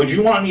 Would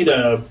you want me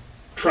to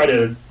try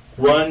to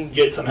run,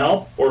 get some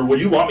help, or would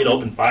you want me to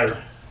open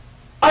fire?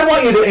 I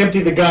want you to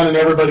empty the gun on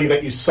everybody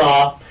that you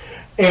saw,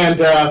 and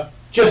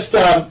just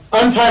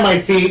untie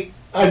my feet.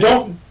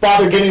 Don't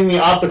bother getting me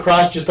off the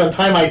cross. Just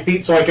untie my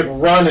feet so I could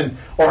run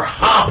or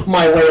hop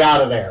my way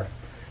out of there.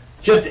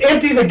 Just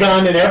empty the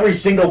gun at every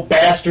single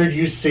bastard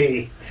you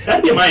see.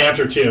 That'd be my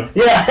answer too.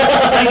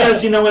 Yeah.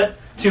 Because you know what?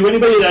 To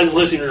anybody that is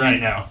listening right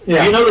now,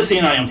 you know the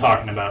scene I am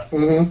talking about.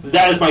 Mm-hmm.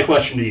 That is my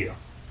question to you.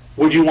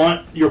 Would you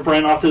want your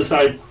friend off to the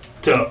side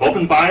to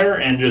open fire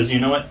and just,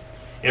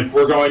 if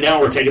we're going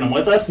down, we're taking them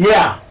with us?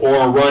 Yeah.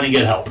 Or run and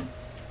get help?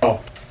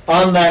 Oh,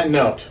 on that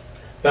note,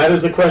 that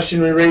is the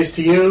question we raised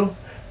to you.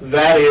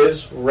 That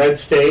is Red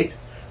State.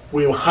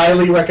 We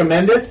highly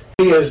recommend it.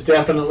 It is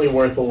definitely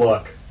worth a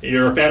look.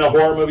 You're a fan of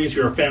horror movies,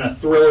 you're a fan of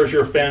thrillers,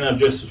 you're a fan of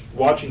just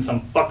watching some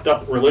fucked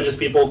up religious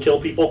people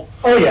kill people.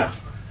 Oh, yeah.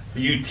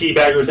 You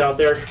teabaggers out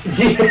there.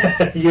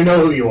 Yeah, you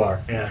know who you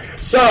are. Yeah.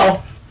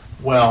 So,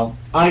 well,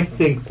 I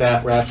think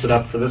that wraps it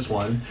up for this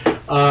one.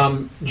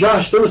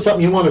 Josh, there was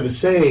something you wanted to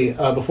say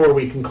before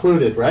we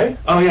concluded, right?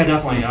 Oh, yeah,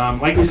 definitely.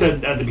 Like we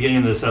said at the beginning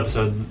of this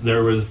episode,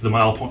 there was the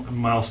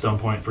milestone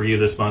point for you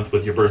this month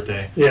with your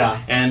birthday.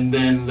 Yeah. And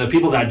then the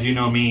people that do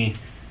know me,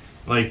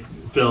 like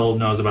Phil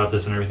knows about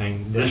this and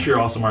everything, this year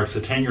also marks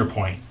a 10-year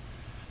point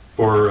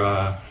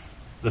for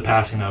the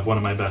passing of one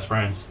of my best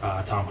friends,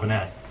 Tom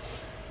Quinnett.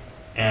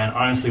 And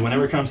honestly,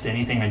 whenever it comes to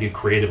anything I do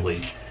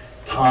creatively,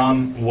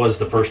 Tom was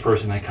the first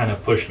person that kind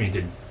of pushed me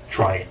to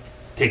try it,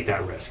 take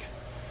that risk.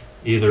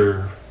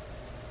 Either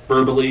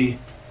verbally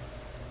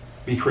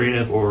be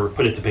creative or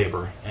put it to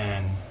paper.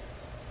 And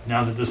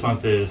now that this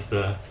month is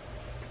the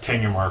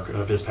 10-year mark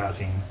of his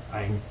passing,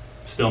 I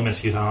still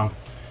miss you, Tom.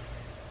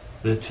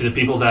 To the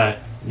people that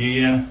knew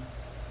you,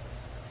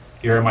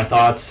 you're in my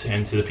thoughts.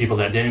 And to the people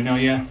that didn't know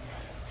you,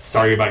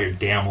 sorry about your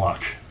damn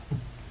luck.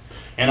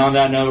 And on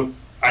that note,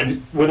 I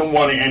wouldn't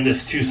want to end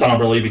this too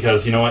somberly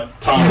because, you know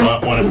what, Tom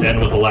want us to end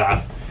with a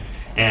laugh.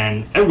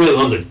 And everybody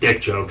loves a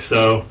dick joke,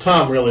 so...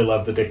 Tom really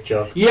loved the dick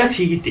joke. Yes,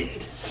 he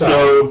did.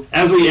 So,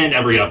 as we end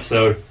every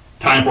episode,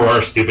 time for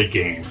our stupid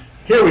game.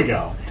 Here we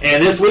go.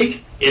 And this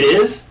week, it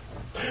is...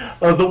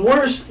 the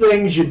worst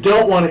things you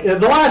don't want to...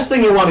 the last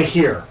thing you want to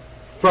hear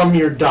from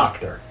your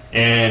doctor.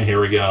 And here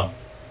we go.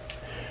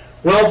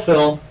 Well,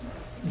 Phil,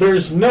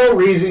 there's no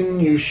reason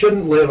you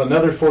shouldn't live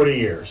another 40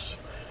 years.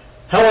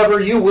 However,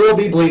 you will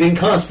be bleeding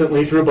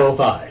constantly through both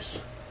eyes.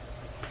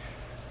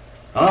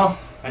 Oh,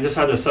 I just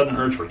had a sudden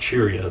urge for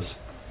Cheerios.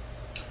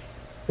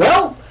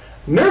 Well,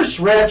 Nurse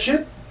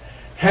Ratched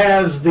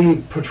has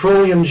the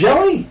petroleum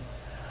jelly.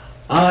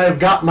 I've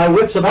got my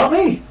wits about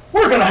me.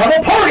 We're going to have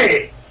a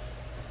party!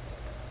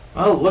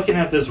 Well, looking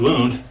at this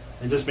wound,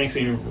 it just makes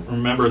me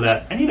remember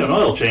that I need an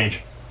oil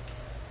change.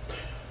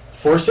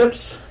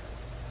 Forceps?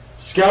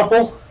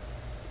 Scalpel?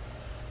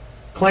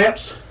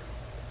 Clamps?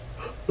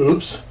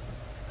 Oops.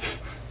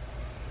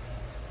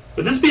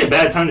 Would this be a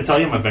bad time to tell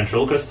you I'm a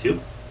ventriloquist, too?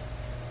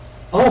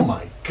 Oh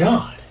my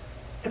god.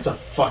 It's a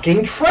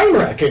fucking train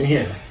wreck in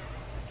here.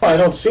 Oh, I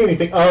don't see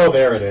anything. Oh,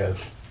 there it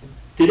is.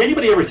 Did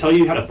anybody ever tell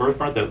you you had a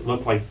birthmark that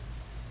looked like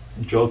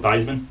Joe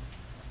Theismann?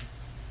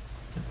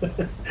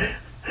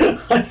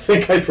 I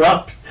think I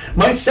dropped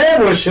my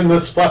sandwich in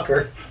this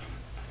fucker.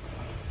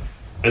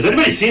 Has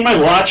anybody seen my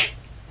watch?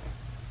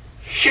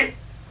 Shit!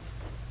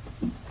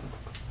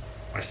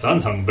 My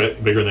son's hung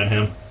bigger than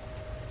him.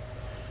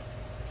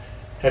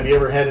 Have you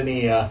ever had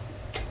any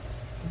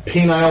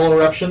penile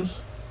eruptions?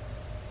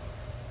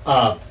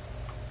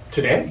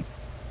 Today?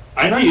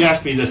 I know you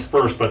asked me this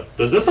first, but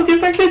does this look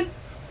infected?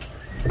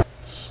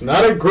 It's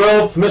not a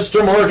growth,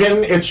 Mr.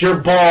 Morgan. It's your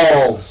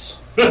balls.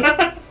 You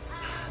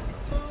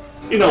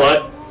know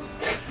what?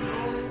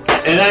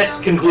 And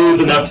that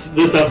concludes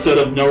this episode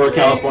of Nowhere,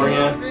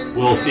 California.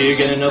 We'll see you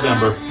again in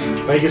November.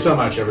 Thank you so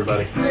much,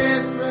 everybody.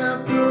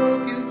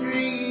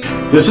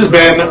 This has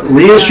been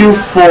Reissue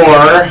 4,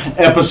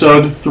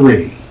 Episode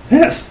 3.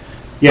 Yes.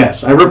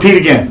 Yes, I repeat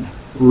again.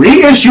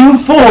 Reissue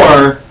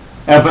 4,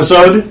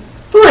 Episode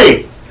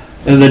 3.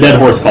 And the dead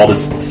horse called it,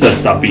 said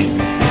stop beating.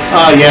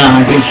 Yeah,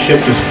 I think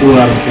shit just flew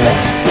out of its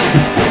ass.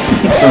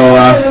 So,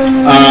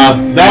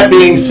 that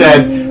being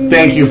said,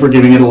 thank you for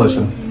giving it a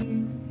listen.